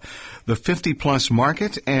the 50-Plus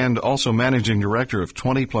Market and also managing director of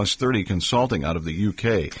 20-Plus 30 Consulting out of the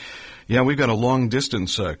UK. Yeah, we've got a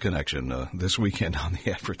long-distance connection this weekend on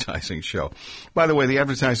the Advertising Show. By the way, the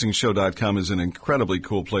advertisingshow.com is an incredibly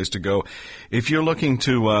cool place to go if you're looking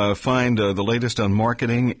to find the latest on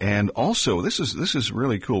marketing. And also, this is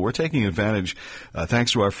really cool. We're taking advantage,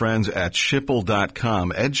 thanks to our friends at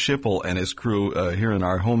Schipple.com. Ed Schipple and his crew here in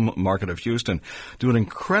our home market of Houston do an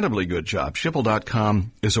incredibly good job.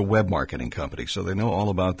 Schipple.com is a web marketing company, so they know all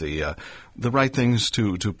about the the right things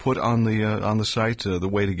to put on the site, the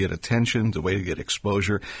way to get attention, the way to get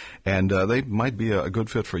exposure, and they might be a good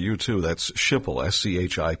fit for you too. That's Schipul,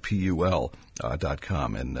 SCHIPUL.com,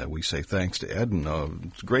 and we say thanks to Ed,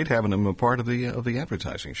 and it's great having him a part of the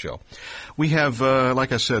advertising show. We have,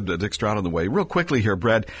 like I said, Dick Stroud on the way. Real quickly here,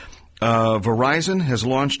 Brad. Verizon has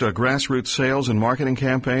launched a grassroots sales and marketing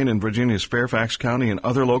campaign in Virginia's Fairfax County and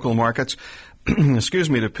other local markets. Excuse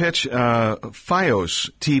me, to pitch Fios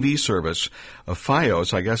TV service.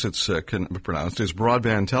 Fios, I guess it's pronounced, is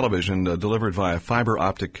broadband television delivered via fiber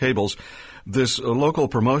optic cables. This local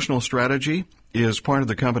promotional strategy is part of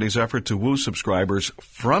the company's effort to woo subscribers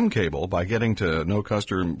from cable by getting to know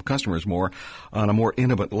customers more on a more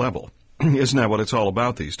intimate level. Isn't that what it's all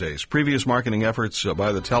about these days? Previous marketing efforts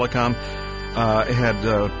by the telecom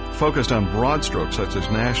had focused on broad strokes such as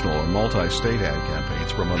national or multi-state ad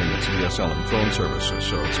campaigns promoting its DSL and phone services.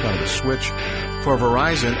 So it's kind of a switch for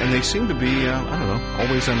Verizon, and they seem to be,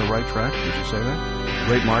 always on the right track. Would you say that?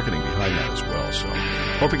 Great marketing behind that as well. So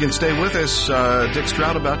hope you can stay with us. Dick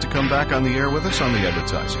Stroud about to come back on the air with us on the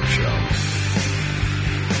Advertising Show.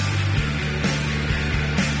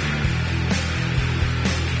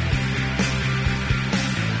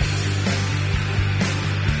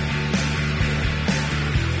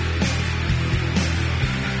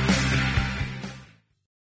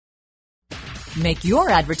 Make your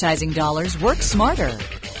advertising dollars work smarter.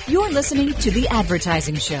 You're listening to The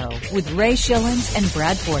Advertising Show with Ray Schillens and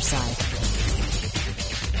Brad Forsythe.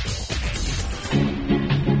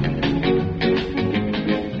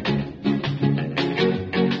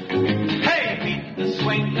 Hey, meet the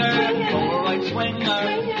swinger, all right swinger,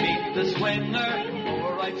 meet the swinger,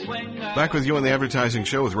 all right swinger. Back with you on The Advertising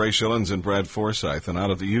Show with Ray Schillens and Brad Forsythe. And out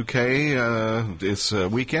of the UK, this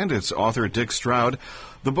weekend, it's author Dick Stroud.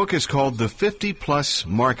 The book is called The 50-Plus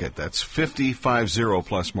Market. That's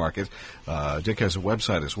 50-50-plus Market. Dick has a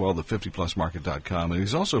website as well, the50plusmarket.com. And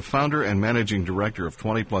he's also founder and managing director of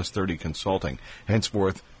 20+30 Consulting,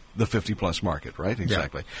 henceforth the 50-plus market, right?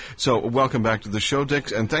 Exactly. Yeah. So welcome back to the show,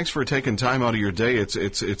 Dick, and thanks for taking time out of your day.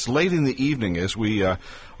 It's late in the evening as we are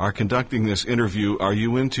conducting this interview. Are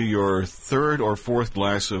you into your third or fourth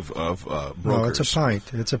glass of Brokers? No, it's a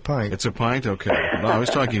pint. It's a pint. It's a pint? Okay. No, I was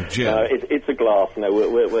talking gin. It's a glass. No,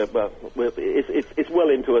 it's well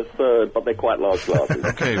into a third, but they're quite large glasses.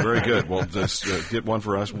 Okay, very good. Well, just get one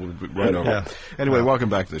for us. We'll be right over. Yeah. Anyway, welcome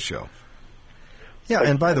back to the show. Yeah,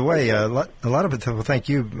 and by the way, a lot of people, thank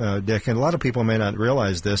you, Dick, and a lot of people may not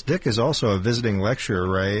realize this. Dick is also a visiting lecturer,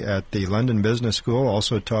 Ray, at the London Business School,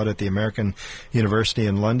 also taught at the American University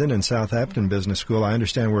in London and Southampton Business School. I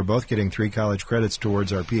understand we're both getting 3 college credits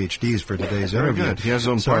towards our PhDs for today's interview. Very good. He has his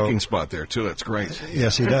own parking spot there, too. That's great.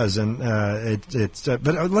 Yes, he does. And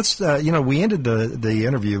but let's, we ended the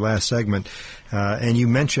interview last segment, and you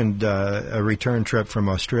mentioned a return trip from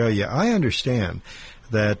Australia. I understand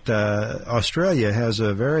that Australia has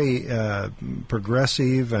a very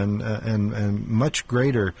progressive and much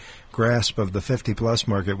greater grasp of the 50-plus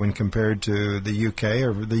market when compared to the UK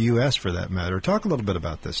or the US, for that matter. Talk a little bit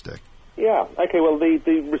about this, Dick. Yeah. Okay. Well, the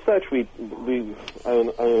research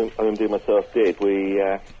OMD myself did.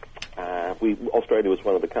 Australia was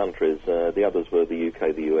one of the countries. The others were the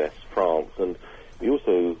UK, the US, France, and we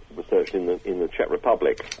also researched in the Czech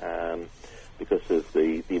Republic. Because of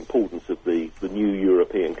the importance of the new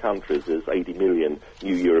European countries. There's 80 million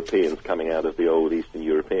new Europeans coming out of the old Eastern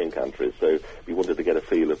European countries, so we wanted to get a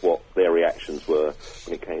feel of what their reactions were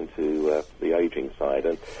when it came to the aging side.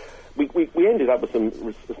 And we ended up with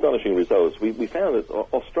some astonishing results. We found that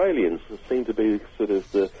Australians seem to be sort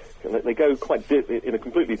of they go quite in a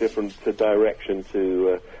completely different direction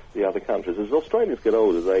to the other countries. As Australians get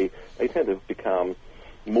older, they tend to become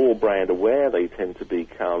more brand aware, they tend to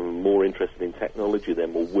become more interested in technology, they're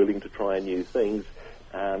more willing to try new things.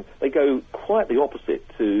 They go quite the opposite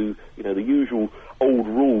to, the usual old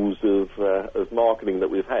rules of marketing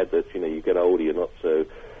that we've had, that, you get older, you're not so,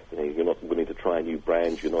 you're not willing to try new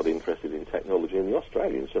brands, you're not interested in technology, and the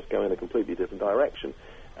Australians just go in a completely different direction.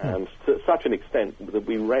 To such an extent that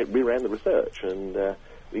we ran the research, and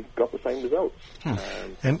we got the same results.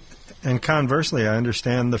 And conversely, I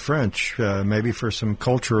understand the French, maybe for some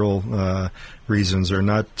cultural reasons, are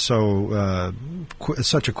not so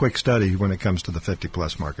such a quick study when it comes to the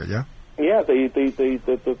 50-plus market. Yeah. Yeah,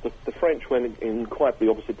 the French went in quite the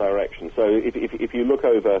opposite direction. So if you look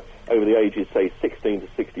over the ages, say 16 to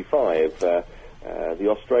 65, the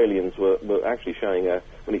Australians were actually showing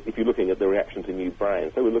if you're looking at the reaction to new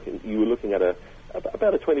brands, you were looking at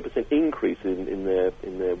about a 20% increase in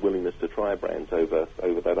their willingness to try brands over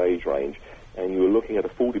that age range, and you were looking at a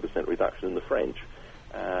 40% reduction in the French.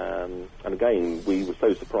 And again, we were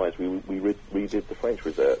so surprised. We redid the French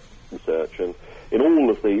research, and in all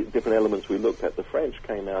of the different elements we looked at, the French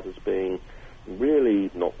came out as being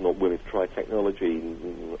really not willing to try technology,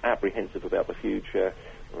 apprehensive about the future,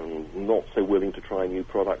 not so willing to try new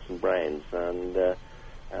products and brands, and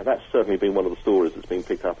that's certainly been one of the stories that's been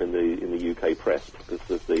picked up in the UK press because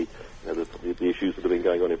of the issues that have been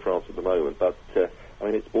going on in France at the moment. But I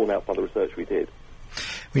mean, it's borne out by the research we did.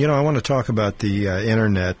 Well, I want to talk about the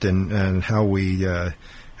internet and how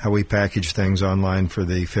we package things online for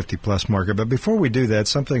the 50-plus market. But before we do that,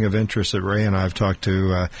 something of interest that Ray and I have talked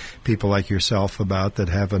to people like yourself about that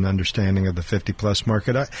have an understanding of the 50-plus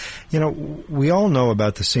market. We all know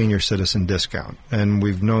about the senior citizen discount, and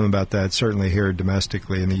we've known about that certainly here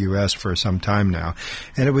domestically in the U.S. for some time now.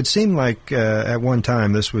 And it would seem like at one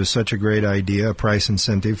time this was such a great idea, a price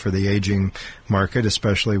incentive for the aging market,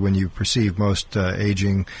 especially when you perceive most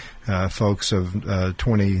aging folks of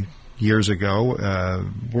 20 years ago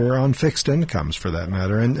were on fixed incomes, for that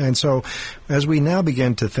matter. And so as we now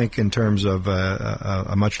begin to think in terms of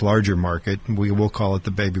a much larger market, we will call it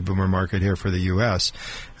the baby boomer market here for the U.S.,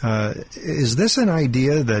 is this an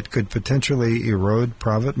idea that could potentially erode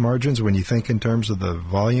profit margins when you think in terms of the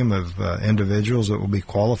volume of individuals that will be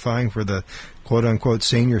qualifying for the quote-unquote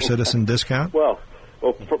senior citizen discount? Well,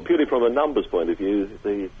 purely from a numbers point of view,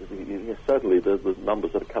 certainly the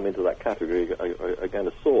numbers that have come into that category are going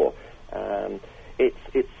to soar.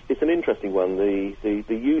 It's an interesting one. The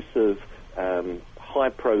use of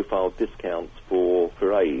high-profile discounts for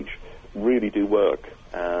age really do work.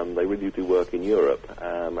 They really do work in Europe,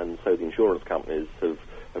 and so the insurance companies have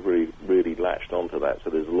really latched onto that. So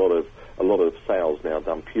there's a lot of sales now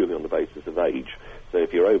done purely on the basis of age. So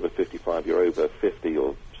if you're over 55, you're over 50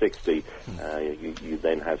 or 60, you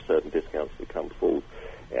then have certain discounts that come forward.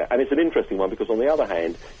 And it's an interesting one because, on the other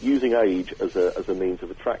hand, using age as a means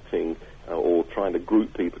of attracting or trying to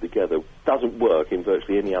group people together doesn't work in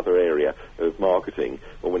virtually any other area of marketing.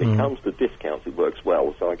 But when it comes to discounts, it works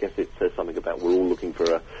well. So I guess it says something about we're all looking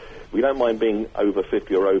for we don't mind being over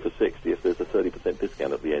 50 or over 60 if there's a 30%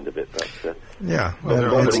 discount at the end of it. But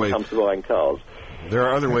when it comes to buying cars. There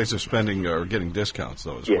are other ways of spending or getting discounts,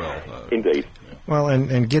 though, as well. Indeed. Well,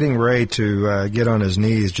 and getting Ray to get on his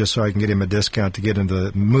knees just so I can get him a discount to get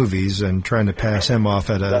into movies and trying to pass him off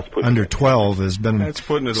at under 12 has been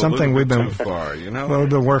something we've been too far, Well, we've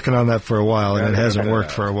been working on that for a while, and it hasn't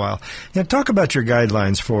worked for a while. Talk about your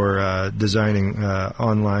guidelines for designing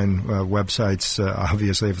online websites.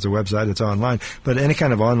 Obviously, if it's a website, it's online. But any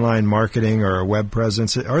kind of online marketing or a web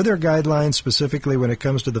presence, are there guidelines specifically when it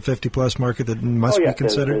comes to the 50-plus market that must be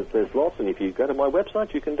considered? There's lots, and if you go to my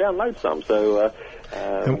website, you can download some. So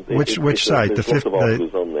which site? There's lots of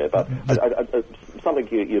articles on there, but something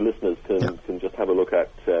your listeners can just have a look at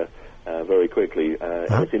very quickly.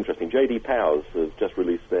 And it's interesting. J.D. Powers has just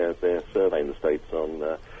released their survey in the States on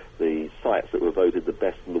the sites that were voted the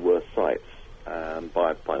best and the worst sites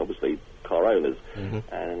by obviously car owners.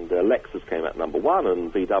 And Lexus came out number one,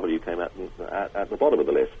 and VW came out at the bottom of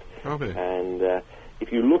the list. And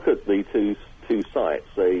if you look at the two sites,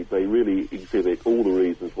 they really exhibit all the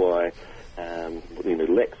reasons why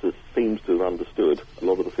Lexus seems to have understood a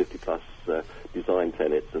lot of the 50-plus design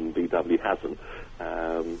tenets, and VW hasn't.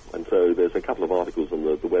 And so there's a couple of articles on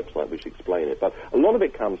the website which explain it. But a lot of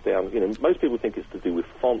it comes down, most people think it's to do with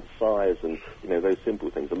font size and, those simple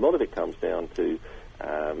things. A lot of it comes down to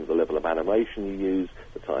the level of animation you use,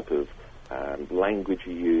 the type of language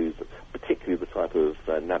you use, particularly the type of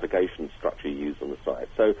navigation structure you use on the site.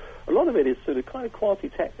 So a lot of it is sort of kind of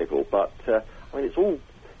quasi-technical, but it's all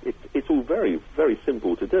very, very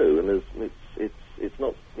simple to do, and it's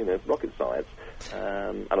not rocket science.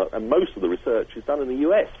 And most of the research is done in the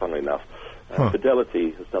US, funnily enough.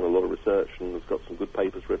 Fidelity has done a lot of research and has got some good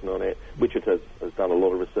papers written on it. Wichita has done a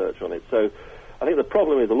lot of research on it. So I think the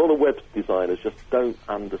problem is a lot of web designers just don't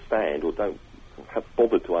understand or don't have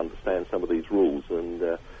bothered to understand some of these rules, and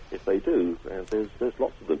if they do, there's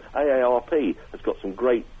lots of them. AARP has got some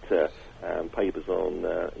great papers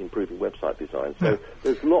on improving website design. So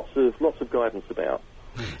there's lots of guidance about.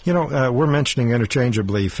 We're mentioning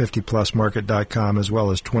interchangeably 50plusmarket.com as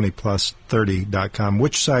well as 20plus30.com.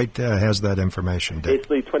 Which site has that information, Dick? It's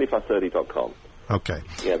the 20plus30.com. Okay.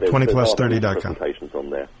 Yeah, there's 20plus30.com. presentations on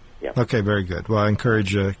there. Yeah. Okay, very good. Well, I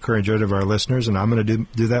encourage eight of our listeners, and I'm going to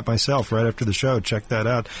do that myself right after the show. Check that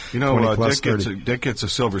out. Dick gets a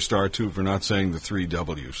silver star, too, for not saying the 3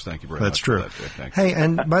 W's. Thank you very much. That's true. For that, hey,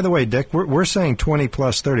 and by the way, Dick, we're saying 20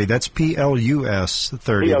 plus 30. That's PLUS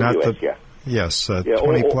 30, not the... Yeah. Yes, yeah,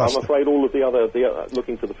 20 plus. I'm afraid all of the other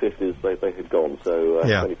looking to the 50s, they had gone. So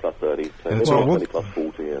 20 plus 30, so And it's 20 plus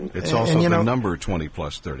 40. And it's also the number 20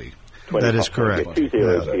 plus 30. That is correct. Yeah, 2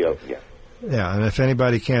 zeros, yeah. Yeah, and if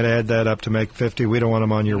anybody can't add that up to make 50, we don't want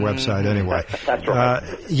them on your website anyway. That's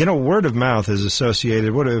right. Word of mouth is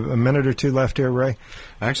associated. What, a minute or two left here, Ray?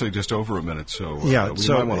 Actually, just over a minute, so we might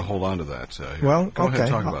want to hold on to that. Go ahead,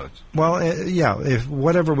 talk about it. Well, if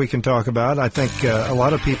whatever we can talk about, I think a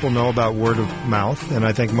lot of people know about word of mouth, and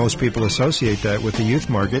I think most people associate that with the youth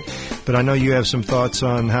market. But I know you have some thoughts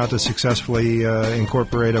on how to successfully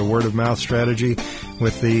incorporate a word of mouth strategy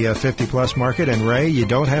with the 50-plus market. And Ray, you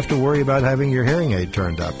don't have to worry about having your hearing aid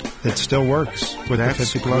turned up. It still works with the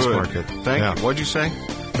 50-plus market. Thank you. What'd you say?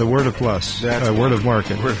 The word of plus. Word of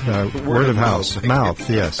market. Word of house. Mouth,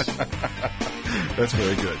 yes. That's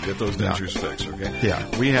very good. Get those dentures fixed, okay?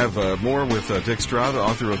 Yeah. We have more with Dick Stroud,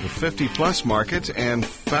 author of the 50-plus market and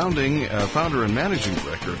founder and managing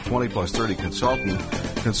director of 20 plus 30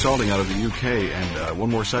 consulting out of the UK. And one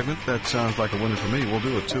more segment. That sounds like a winner for me. We'll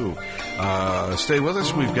do it, too. Stay with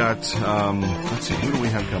us. We've got, let's see, who do we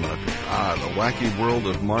have coming up here? The wacky world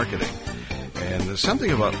of marketing. And there's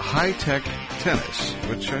something about high-tech tennis,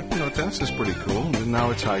 which, tennis is pretty cool, and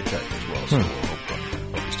now it's high-tech as well. So we'll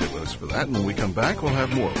hope you stay with us for that. And when we come back, we'll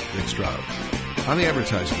have more with Dick Stroud on the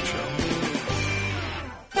Advertising Show.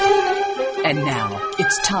 And now,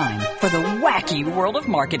 it's time for the wacky world of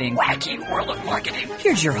marketing. Wacky world of marketing.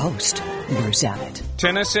 Here's your host, Bruce Abbott.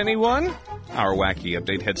 Tennis, anyone? Our wacky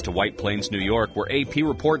update heads to White Plains, New York, where AP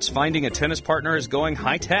reports finding a tennis partner is going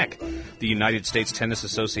high-tech. The United States Tennis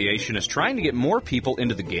Association is trying to get more people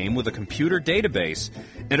into the game with a computer database.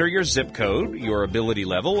 Enter your zip code, your ability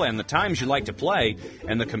level, and the times you like to play,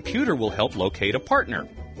 and the computer will help locate a partner.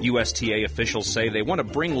 USTA officials say they want to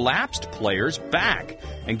bring lapsed players back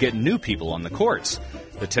and get new people on the courts.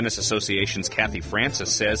 The Tennis Association's Kathy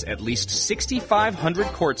Francis says at least 6,500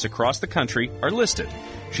 courts across the country are listed.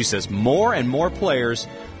 She says more and more players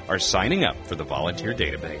are signing up for the volunteer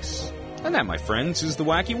database. And that, my friends, is the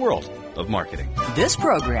wacky world of marketing. This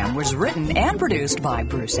program was written and produced by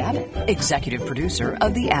Bruce Abbott, executive producer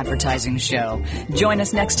of The Advertising Show. Join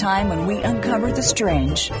us next time when we uncover the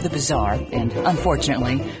strange, the bizarre, and,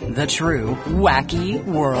 unfortunately, the true wacky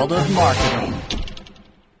world of marketing.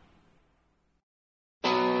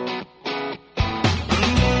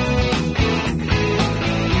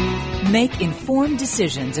 Make informed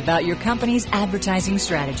decisions about your company's advertising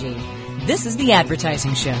strategy. This is The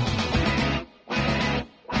Advertising Show.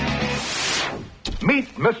 Meet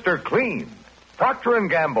Mr. Clean, Procter &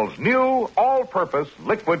 Gamble's new all-purpose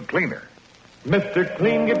liquid cleaner. Mr.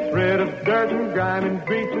 Clean gets rid of dirt and grime and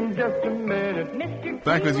grease in just a minute.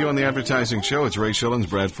 Back with you on the Advertising Show. It's Ray Schillens,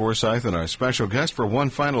 Brad Forsythe, and our special guest for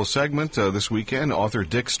one final segment this weekend, author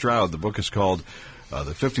Dick Stroud. The book is called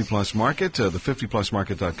The 50-Plus Market.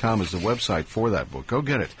 The50plusmarket.com is the website for that book. Go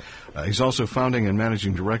get it. He's also founding and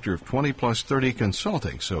managing director of 20 plus 30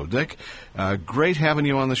 Consulting. So, Dick, great having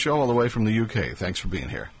you on the show all the way from the UK. Thanks for being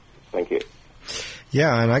here. Thank you.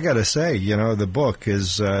 Yeah, and I got to say, the book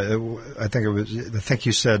is, I think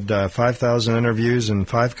you said 5,000 interviews in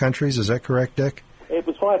 5 countries. Is that correct, Dick? It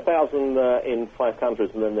was 5,000 in 5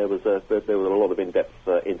 countries, and then there was a lot of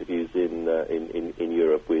in-depth interviews in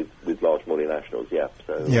Europe with large multinationals. Yeah.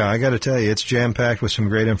 So. Yeah, I got to tell you, it's jam-packed with some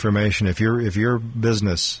great information. If your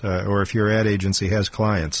business or if your ad agency has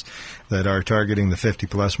clients that are targeting the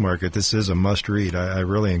 50-plus market, this is a must-read. I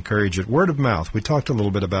really encourage it. Word of mouth. We talked a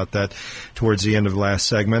little bit about that towards the end of the last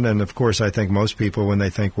segment, and of course, I think most people, when they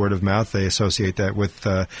think word of mouth, they associate that with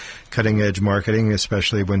cutting-edge marketing,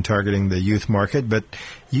 especially when targeting the youth market. But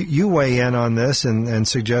you weigh in on this and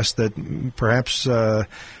suggest that perhaps,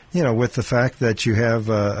 with the fact that you have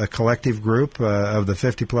a collective group of the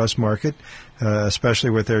 50-plus market,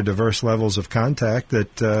 especially with their diverse levels of contact,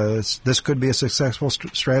 that this could be a successful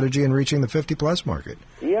strategy in reaching the 50-plus market.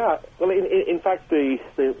 Yeah. Well, in fact, the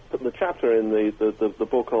chapter in the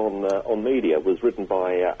book on media was written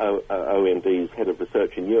by OMD's head of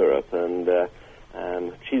research in Europe,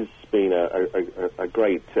 and she's been a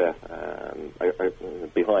great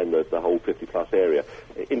behind the whole 50-plus area.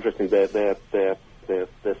 Interestingly, their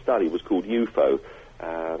study was called UFO,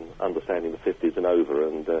 Understanding the 50s and Over,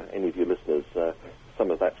 and any of your listeners,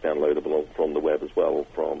 some of that's downloadable from the web as well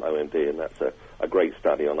from OMD, and that's a great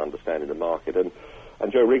study on understanding the market. And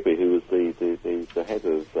Jo Rigby, who was the head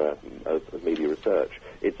of media research,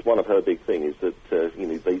 it's one of her big things is that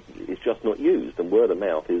it's just not used, and word of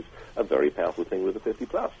mouth is a very powerful thing with the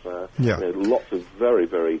 50-plus. Lots of very,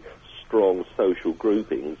 very strong social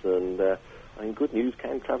groupings, and good news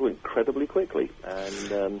can travel incredibly quickly.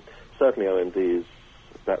 And certainly OMD is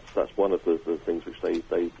that's one of the things which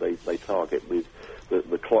they target with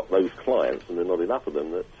those clients, and there are not enough of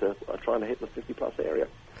them that are trying to hit the 50+ area.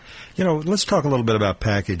 Let's talk a little bit about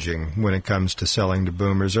packaging when it comes to selling to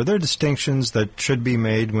boomers. Are there distinctions that should be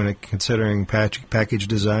made when considering package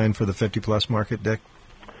design for the 50+ market, Dick?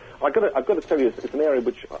 I've got to tell you, it's an area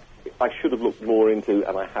which I should have looked more into,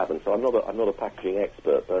 and I haven't. So I'm not a packaging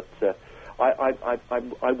expert, but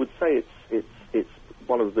I would say it's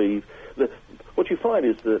one of the what you find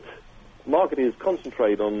is that marketers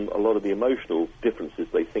concentrate on a lot of the emotional differences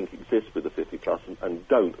they think exist with the 50+ and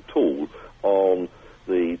don't at all on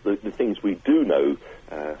the things we do know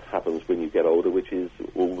happens when you get older, which is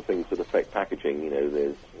all the things that affect packaging.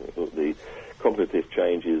 There's the cognitive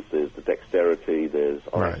changes, there's the dexterity, there's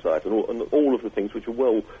eyesight, and all of the things which are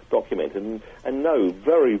well documented, and no,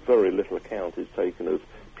 very, very little account is taken of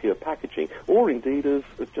pure packaging, or indeed of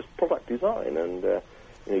just product design. And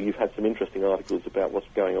you've had some interesting articles about what's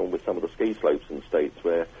going on with some of the ski slopes in the States,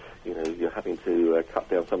 where you're having to cut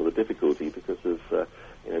down some of the difficulty because of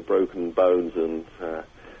broken bones and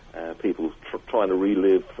people trying to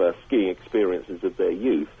relive skiing experiences of their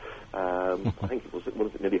youth. I think it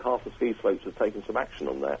was nearly half the ski slopes have taken some action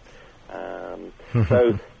on that.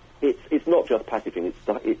 So it's not just packaging;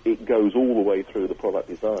 it goes all the way through the product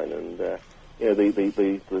design. And the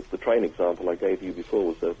train example I gave you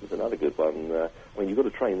before was another good one. You've got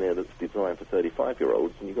a train there that's designed for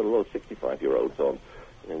 35-year-olds, and you've got a lot of 65-year-olds on,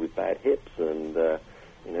 with bad hips and a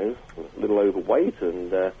little overweight,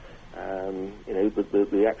 and the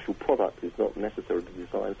actual product is not necessarily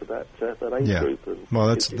designed for that age group. And well,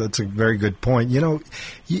 that's a very good point.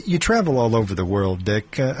 You travel all over the world,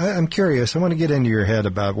 Dick. I'm curious. I want to get into your head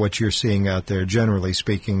about what you're seeing out there, generally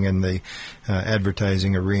speaking, in the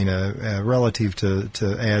advertising arena relative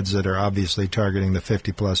to ads that are obviously targeting the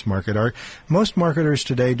 50+ market. Are most marketers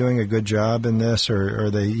today doing a good job in this, or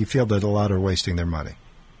you feel that a lot are wasting their money?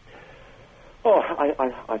 Oh,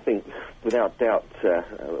 I think without doubt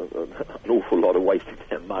an awful lot of wasting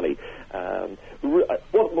their money.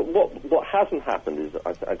 What hasn't happened is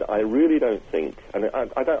I really don't think, and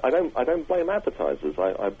I don't blame advertisers.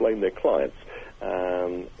 I blame their clients.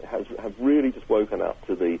 Have really just woken up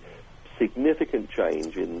to the significant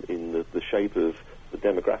change in the shape of the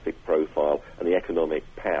demographic profile and the economic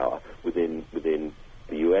power within the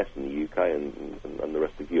US and the UK and the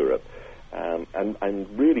rest of Europe. And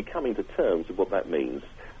really coming to terms with what that means,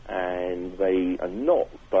 and they are not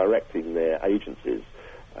directing their agencies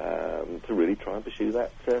to really try and pursue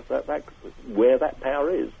that where that power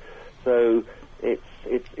is. So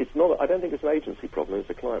it's not. I don't think it's an agency problem. It's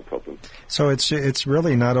a client problem. So it's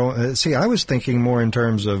really not. See, I was thinking more in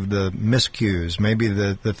terms of the miscues, maybe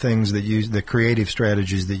the things that the creative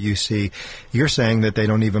strategies that you see. You're saying that they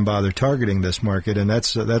don't even bother targeting this market, and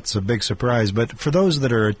that's a big surprise. But for those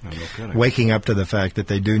that are waking up to the fact that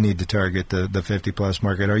they do need to target the 50+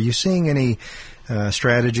 market, are you seeing any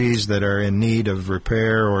strategies that are in need of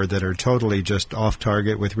repair or that are totally just off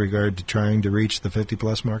target with regard to trying to reach the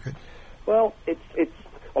 50+ market? Well,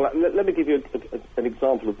 well, let me give you an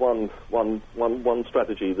example of one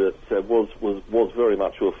strategy that was very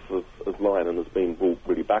much off of line and has been brought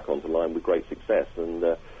really back onto line with great success, and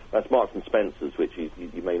that's Marks and Spencer's, which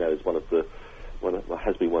you may know is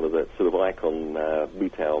has been one of the sort of icon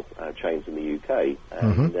retail chains in the UK,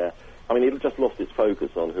 and it just lost its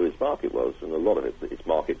focus on who its market was, and a lot of its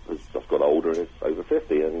market has just got older and it's over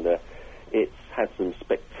 50, and it's had some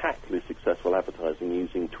spectacularly successful advertising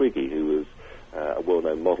using Twiggy, who was a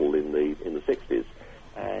well-known model in the 60s.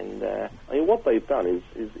 And what they've done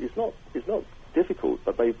is not difficult,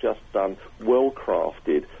 but they've just done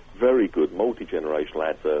well-crafted, very good multi-generational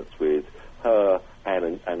adverts with her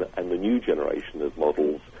and the new generation of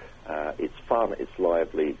models. It's fun, it's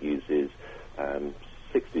lively, it uses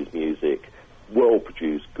 60s music,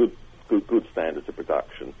 well-produced, good standards of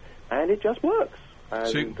production, and it just works.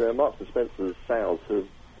 And Marks and Spencer's sales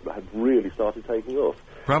have really started taking off.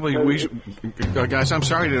 Probably guys, I'm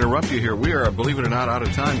sorry to interrupt you here. We are, believe it or not, out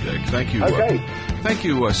of time, Dick. Thank you. Okay. Thank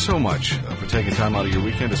you so much for taking time out of your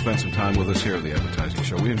weekend to spend some time with us here at the Advertising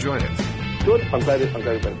Show. We enjoyed it. Good. I'm glad it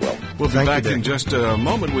went well. We'll be back in just a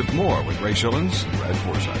moment with more with Ray Schillens and Brad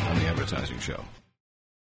Forsythe on the Advertising Show.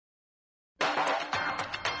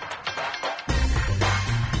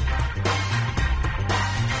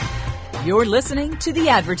 You're listening to The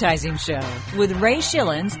Advertising Show with Ray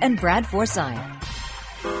Schillens and Brad Forsythe.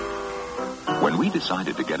 When we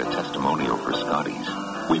decided to get a testimonial for Scotty's,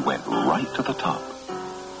 we went right to the top.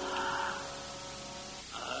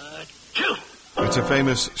 It's a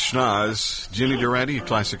famous schnoz. Ginny Durante, a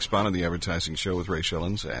classic spot on the Advertising Show with Ray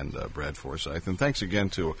Schillens and Brad Forsythe. And thanks again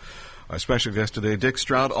to our special guest today, Dick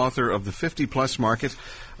Stroud, author of The 50-Plus Market.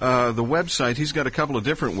 The website, he's got a couple of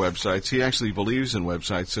different websites. He actually believes in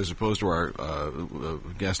websites as opposed to our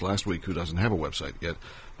guest last week who doesn't have a website yet,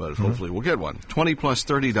 but hopefully we'll get one.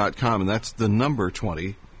 20plus30.com, and that's the number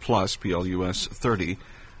 20 plus, P-L-U-S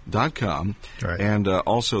 30.com. Right. And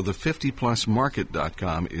also the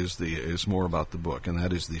 50plusmarket.com is more about the book, and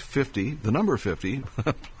that is the number 50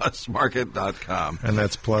 plusmarket.com. And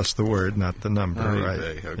that's plus the word, not the number,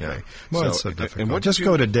 right? Okay. Yeah. Well, it's so difficult. And just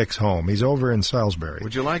go to Dick's home. He's over in Salisbury.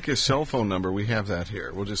 Would you like his cell phone number? We have that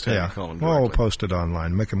here. We'll just have you call him directly. Well, we'll post it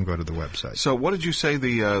online. Make him go to the website. So what did you say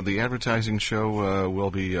the advertising show will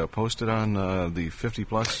be posted on the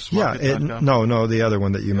 50plusmarket.com? No, the other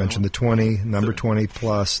one that you mentioned, the number 20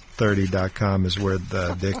 plus 30.com is where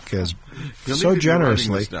Dick has so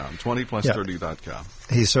generously 20plus30.com.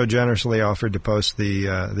 He's so generously offered to post the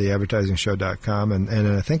advertisingshow.com,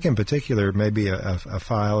 and I think in particular maybe a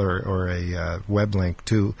file or a web link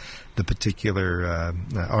to the particular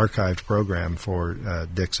archived program for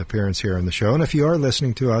Dick's appearance here on the show. And if you are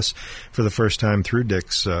listening to us for the first time through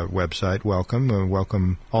Dick's website, welcome.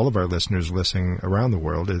 Welcome all of our listeners listening around the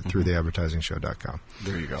world through the advertisingshow.com.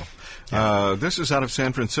 There you go. Yeah. This is out of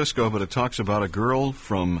San Francisco, but it talks about a girl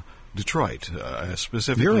from Detroit,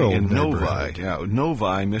 specifically in Novi. Yeah,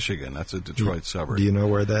 Novi, Michigan. That's a Detroit suburb. Do you know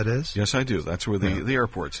where that is? Yes, I do. That's where the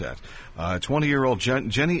airport's at. 20-year-old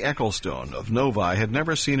Jenny Ecclestone of Novi had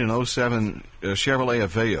never seen an 07 Chevrolet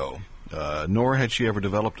Aveo, nor had she ever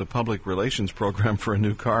developed a public relations program for a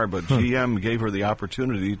new car, but GM gave her the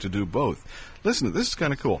opportunity to do both. Listen, this is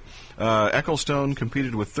kind of cool. Ecclestone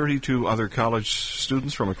competed with 32 other college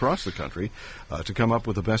students from across the country to come up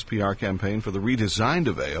with the best PR campaign for the redesigned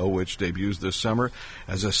Aveo, which debuts this summer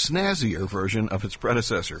as a snazzier version of its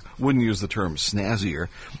predecessor. Wouldn't use the term snazzier.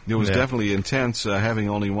 It was definitely intense, having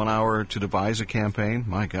only 1 hour to devise a campaign.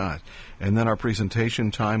 My God. And then our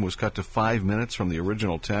presentation time was cut to 5 minutes from the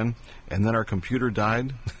original 10, and then our computer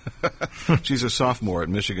died. She's a sophomore at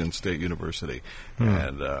Michigan State University,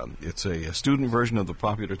 and it's a student version of the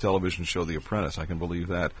popular television show The Apprentice. I can believe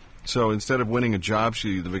that. So instead of winning a job,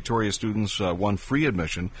 the Victoria students won free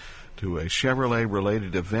admission to a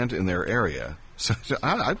Chevrolet-related event in their area. So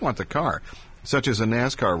I'd want the car. Such as a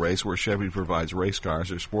NASCAR race where Chevy provides race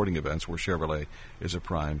cars, or sporting events where Chevrolet is a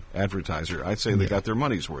prime advertiser. I'd say they got their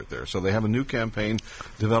money's worth there. So they have a new campaign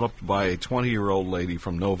developed by a 20-year-old lady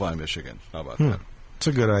from Novi, Michigan. How about that? It's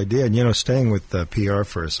a good idea. And, staying with PR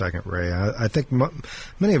for a second, Ray, I think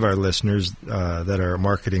many of our listeners that are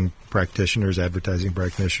marketing practitioners, advertising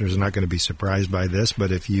practitioners, are not going to be surprised by this.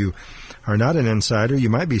 But if you are not an insider,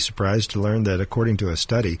 you might be surprised to learn that according to a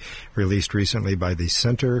study released recently by the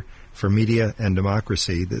Center for Media and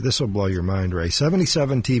Democracy, this will blow your mind, Ray.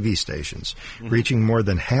 77 TV stations, reaching more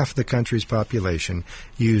than half the country's population,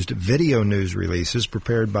 used video news releases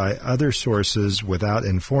prepared by other sources without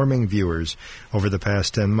informing viewers over the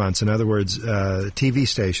past 10 months. In other words, TV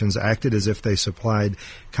stations acted as if they supplied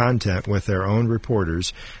content with their own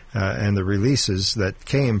reporters, and the releases that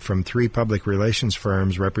came from 3 public relations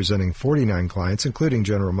firms representing 49 clients, including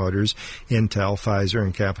General Motors, Intel, Pfizer,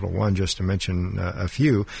 and Capital One, just to mention a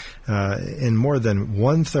few. In more than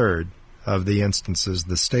 1/3 of the instances,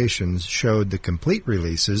 the stations showed the complete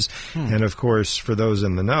releases. And, of course, for those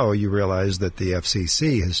in the know, you realize that the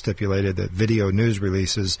FCC has stipulated that video news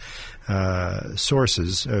releases,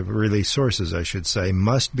 release sources, I should say,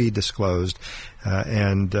 must be disclosed.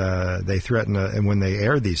 And they threaten, and when they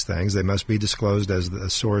air these things, they must be disclosed as the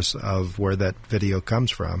source of where that video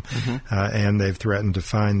comes from. And they've threatened to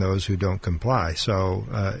fine those who don't comply. So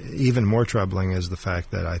even more troubling is the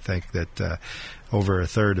fact that I think that over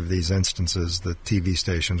 1/3 of these instances, the TV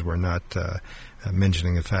stations were not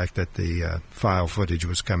mentioning the fact that the file footage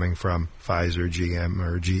was coming from Pfizer, GM,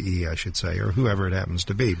 or GE, I should say, or whoever it happens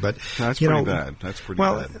to be. But that's pretty bad. That's pretty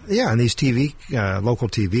bad. Yeah, and these local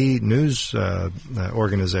TV news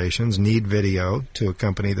organizations need video to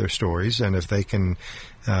accompany their stories, and if they can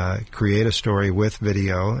create a story with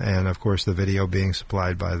video, and of course the video being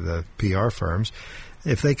supplied by the PR firms,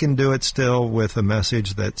 if they can do it still with a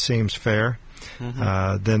message that seems fair,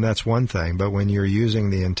 then that's one thing. But when you're using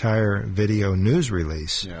the entire video news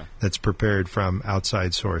release that's prepared from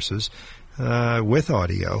outside sources with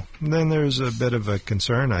audio, then there's a bit of a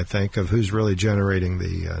concern, I think, of who's really generating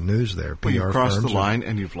the news there. Well, you've crossed the line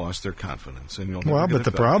and you've lost their confidence. And you'll never but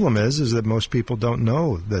the problem is that most people don't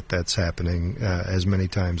know that that's happening as many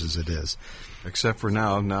times as it is. Except for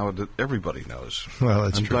now that everybody knows. Well,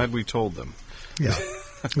 that's I'm true. glad we told them. Yeah.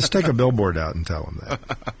 Let's take a billboard out and tell them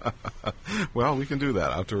that. Well, we can do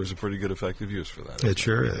that. Outdoor is a pretty good, effective use for that. It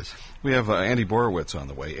sure is. We have Andy Borowitz on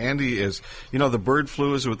the way. Andy is, the bird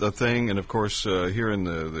flu is a thing, and of course, here in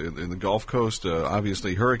the Gulf Coast,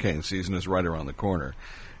 obviously hurricane season is right around the corner.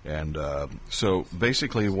 And so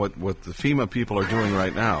basically what the FEMA people are doing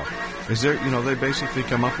right now is they basically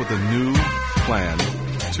come up with a new plan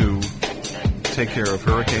to take care of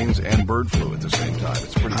hurricanes and bird flu at the same time.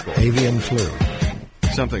 It's pretty cool. Avian flu.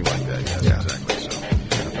 Something like that, yes, yeah. Exactly.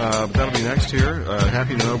 So that'll be next here.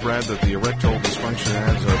 Happy to know, Brad, that the erectile dysfunction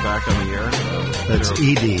ads are back on the air. That's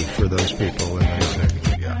ED for those people.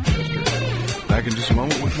 Yeah, that's true. Back in just a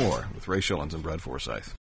moment with more with Ray Schillens and Brad Forsythe.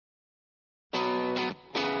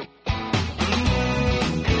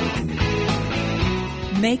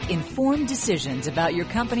 Make informed decisions about your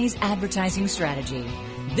company's advertising strategy.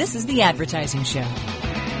 This is The Advertising Show.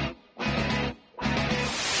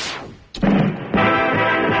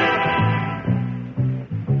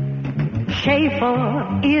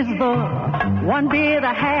 Schaefer is the one beer to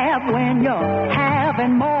have when you're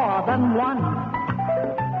having more than one.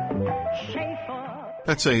 Schaefer.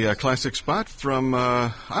 That's a classic spot from,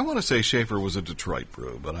 I want to say Schaefer was a Detroit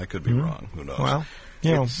brew, but I could be wrong. Who knows? Well,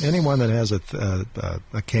 anyone that has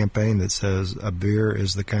a campaign that says a beer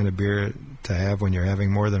is the kind of beer to have when you're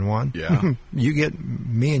having more than one, you get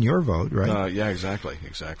me and your vote, right? Yeah, exactly.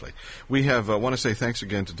 We have want to say thanks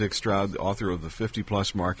again to Dick Stroud, the author of the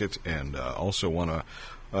 50-Plus Market, and also want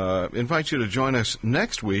to invite you to join us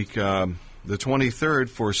next week, the 23rd,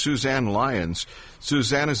 for Suzanne Lyons.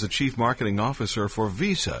 Suzanne is the Chief Marketing Officer for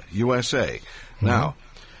Visa USA. Mm-hmm. Now,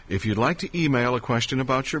 if you'd like to email a question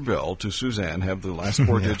about your bill to Suzanne, have the last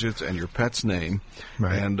four digits and your pet's name,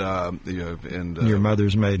 right. and your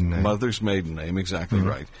mother's maiden name. Mother's maiden name, exactly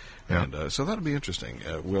right. Yeah. And so that'll be interesting.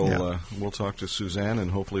 We'll talk to Suzanne,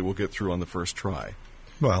 and hopefully we'll get through on the first try.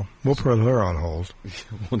 Well, we'll put her on hold.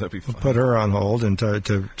 Wouldn't that be fun? We'll put her on hold, and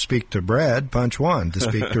to speak to Brad, punch 1. To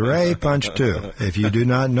speak to Ray, punch 2. If you do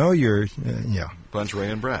not know your, punch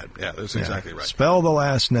Ray and Brad. Yeah, that's exactly right. Spell the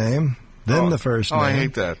last name. Then the first name. I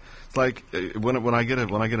hate that. It's like when I get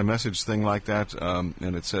a message thing like that,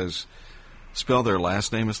 and it says spell their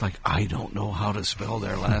last name. It's like, I don't know how to spell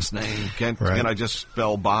their last name. Can I just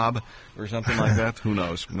spell Bob or something like that? Who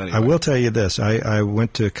knows? Anyway. I will tell you this. I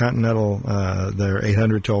went to Continental, their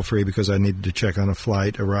 800 toll free, because I needed to check on a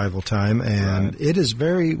flight arrival time, and it is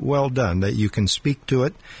very well done that you can speak to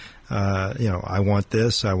it. I want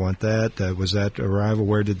this, I want that. Was that arrival?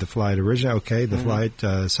 Where did the flight originate? Okay, the flight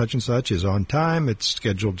such and such is on time. It's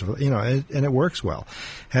scheduled to, and it works well.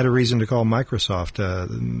 Had a reason to call Microsoft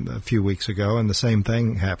a few weeks ago, and the same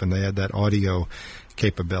thing happened. They had that audio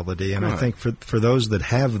capability, and I think for those that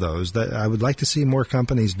have those, that I would like to see more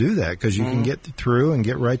companies do that, because you can get through and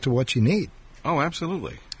get right to what you need. Oh,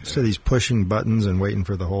 absolutely. So these pushing buttons and waiting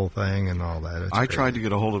for the whole thing and all that. I tried to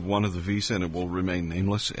get a hold of one of the Visa, and it will remain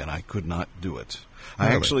nameless, and I could not do it.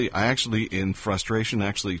 Really? I actually, in frustration,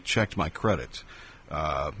 checked my credit.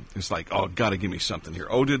 It's like, got to give me something here.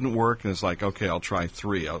 Didn't work, and it's like, okay, I'll try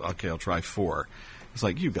 3. I'll try 4. It's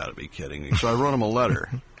like, you got to be kidding me. So I wrote them a letter.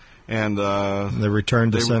 And they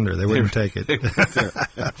returned to sender. They wouldn't take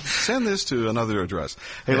it. Send this to another address.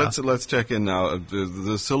 Hey, let's check in now.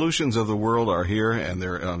 The solutions of the world are here, and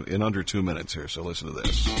they're in under 2 minutes here. So listen to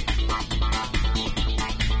this.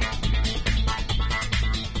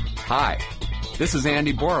 Hi, this is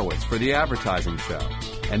Andy Borowitz for The Advertising Show.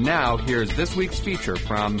 And now here's this week's feature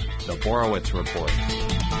from The Borowitz Report.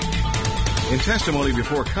 In testimony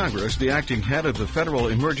before Congress, the acting head of the Federal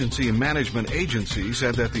Emergency Management Agency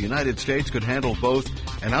said that the United States could handle both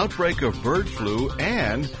an outbreak of bird flu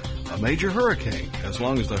and a major hurricane, as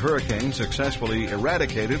long as the hurricane successfully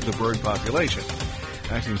eradicated the bird population.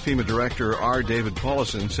 Acting FEMA Director R. David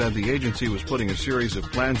Paulison said the agency was putting a series of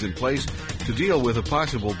plans in place to deal with a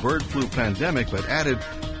possible bird flu pandemic, but added,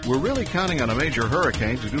 "We're really counting on a major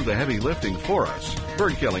hurricane to do the heavy lifting for us,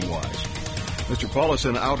 bird-killing-wise." Mr.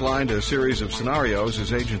 Paulison outlined a series of scenarios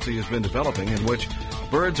his agency has been developing in which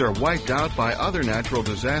birds are wiped out by other natural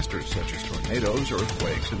disasters, such as tornadoes,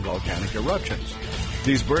 earthquakes, and volcanic eruptions.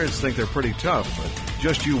 These birds think they're pretty tough, but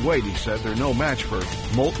just you wait, he said. They're no match for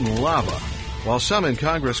molten lava. While some in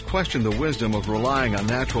Congress question the wisdom of relying on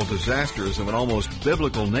natural disasters of an almost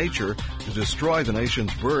biblical nature to destroy the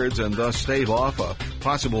nation's birds and thus stave off a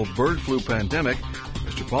possible bird flu pandemic,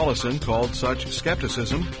 Mr. Paulison called such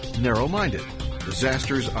skepticism narrow-minded.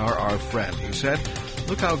 Disasters are our friend, he said.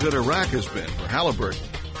 Look how good Iraq has been for Halliburton.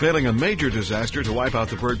 Failing a major disaster to wipe out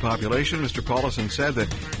the bird population, Mr. Paulison said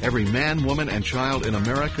that every man, woman, and child in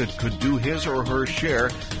America could do his or her share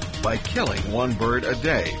by killing one bird a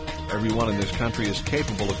day. Everyone in this country is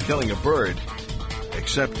capable of killing a bird,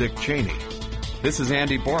 except Dick Cheney. This is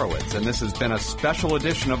Andy Borowitz, and this has been a special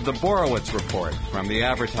edition of the Borowitz Report from the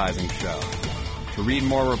Advertising Show. To read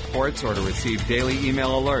more reports or to receive daily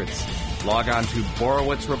email alerts, log on to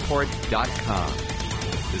BorowitzReport.com.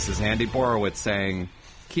 This is Andy Borowitz saying,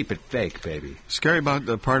 keep it fake, baby. Scary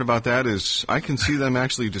part about that is I can see them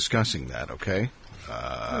actually discussing that, okay?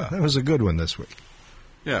 That was a good one this week.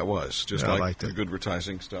 Yeah, it was. Just like the good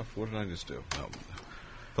advertising stuff. What did I just do?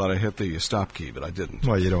 Thought I hit the stop key, but I didn't.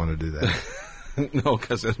 Well, you don't want to do that. No,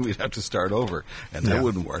 because then we'd have to start over, and that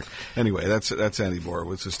wouldn't work. Anyway, that's Andy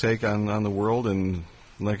Borowitz's take on the world, and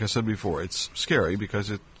like I said before, it's scary because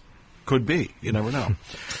it could be. You never know.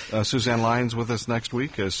 Suzanne Lyons with us next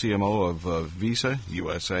week as CMO of Visa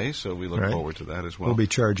USA, so we look forward to that as well. We'll be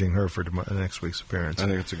charging her for next week's appearance. I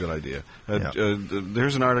think it's a good idea.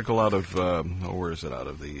 There's an article out of, where is it out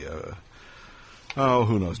of the...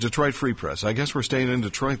 who knows? Detroit Free Press. I guess we're staying in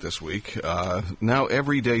Detroit this week. Now,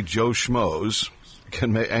 everyday Joe Schmoes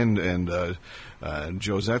can and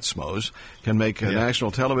Josette Schmoes can make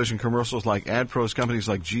national television commercials like ad pros companies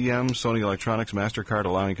like GM, Sony Electronics, MasterCard,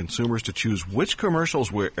 allowing consumers to choose which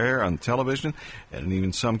commercials will air on television, and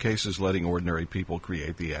in some cases letting ordinary people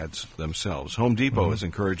create the ads themselves. Home Depot is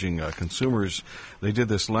encouraging consumers. They did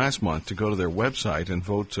this last month to go to their website and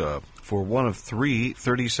vote for one of 3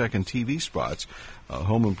 30-second TV spots.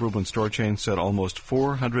 Home improvement store chain said almost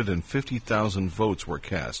 450,000 votes were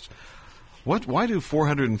cast. Why do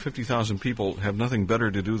 450,000 people have nothing better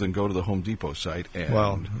to do than go to the Home Depot site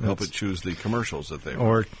and help it choose the commercials that they want?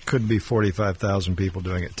 Or it could be 45,000 people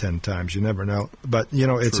doing it 10 times. You never know. But,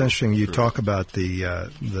 it's interesting. You talk about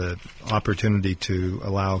the opportunity to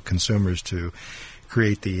allow consumers to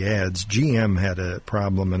create the ads. GM had a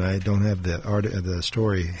problem, and I don't have the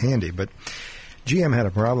story handy, but GM had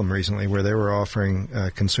a problem recently where they were offering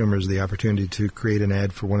consumers the opportunity to create an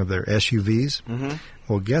ad for one of their SUVs. Mm-hmm.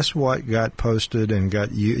 Well, guess what got posted and got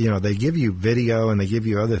they give you video and they give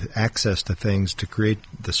you other access to things to create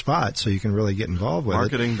the spot so you can really get involved with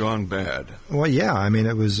Marketing gone bad. Well, yeah. I mean,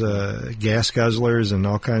 it was gas guzzlers and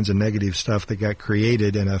all kinds of negative stuff that got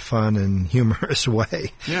created in a fun and humorous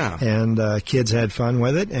way. Yeah. And kids had fun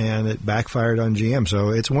with it, and it backfired on GM. So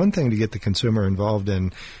it's one thing to get the consumer involved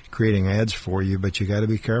in creating ads for you, but you got to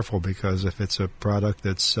be careful because if it's a product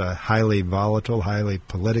that's highly volatile, highly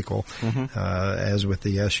political, as with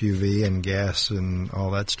the SUV and gas and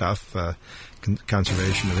all that stuff,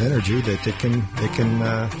 conservation of energy, that it can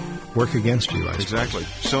work against you. Exactly.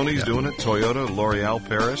 Sony's doing it. Toyota, L'Oreal,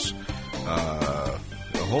 Paris, a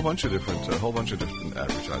whole bunch of different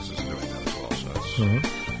advertisers are doing that as well. So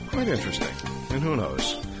it's quite interesting. And who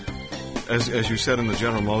knows? As you said in the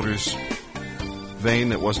General Motors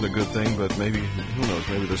vein, it wasn't a good thing, but maybe, who knows,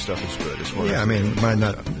 maybe this stuff is good. I mean, it might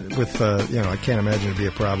not, with, I can't imagine it'd be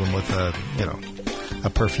a problem with, a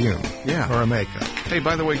perfume or a makeup. Hey,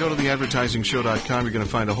 by the way, go to theadvertisingshow.com. You're going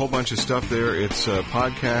to find a whole bunch of stuff there. It's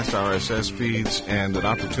podcasts, RSS feeds, and an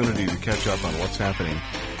opportunity to catch up on what's happening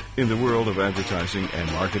in the world of advertising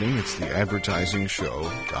and marketing. It's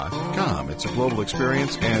theadvertisingshow.com. It's a global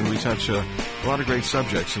experience, and we touch a lot of great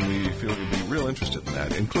subjects, and we feel you'd be real interested in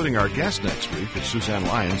that, including our guest next week is Suzanne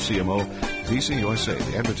Lyons, CMO, Visa USA.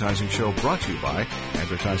 The Advertising Show brought to you by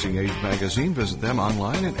Advertising Age Magazine. Visit them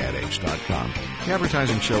online at adage.com. The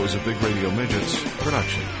Advertising Show is a Big Radio Midgets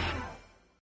production.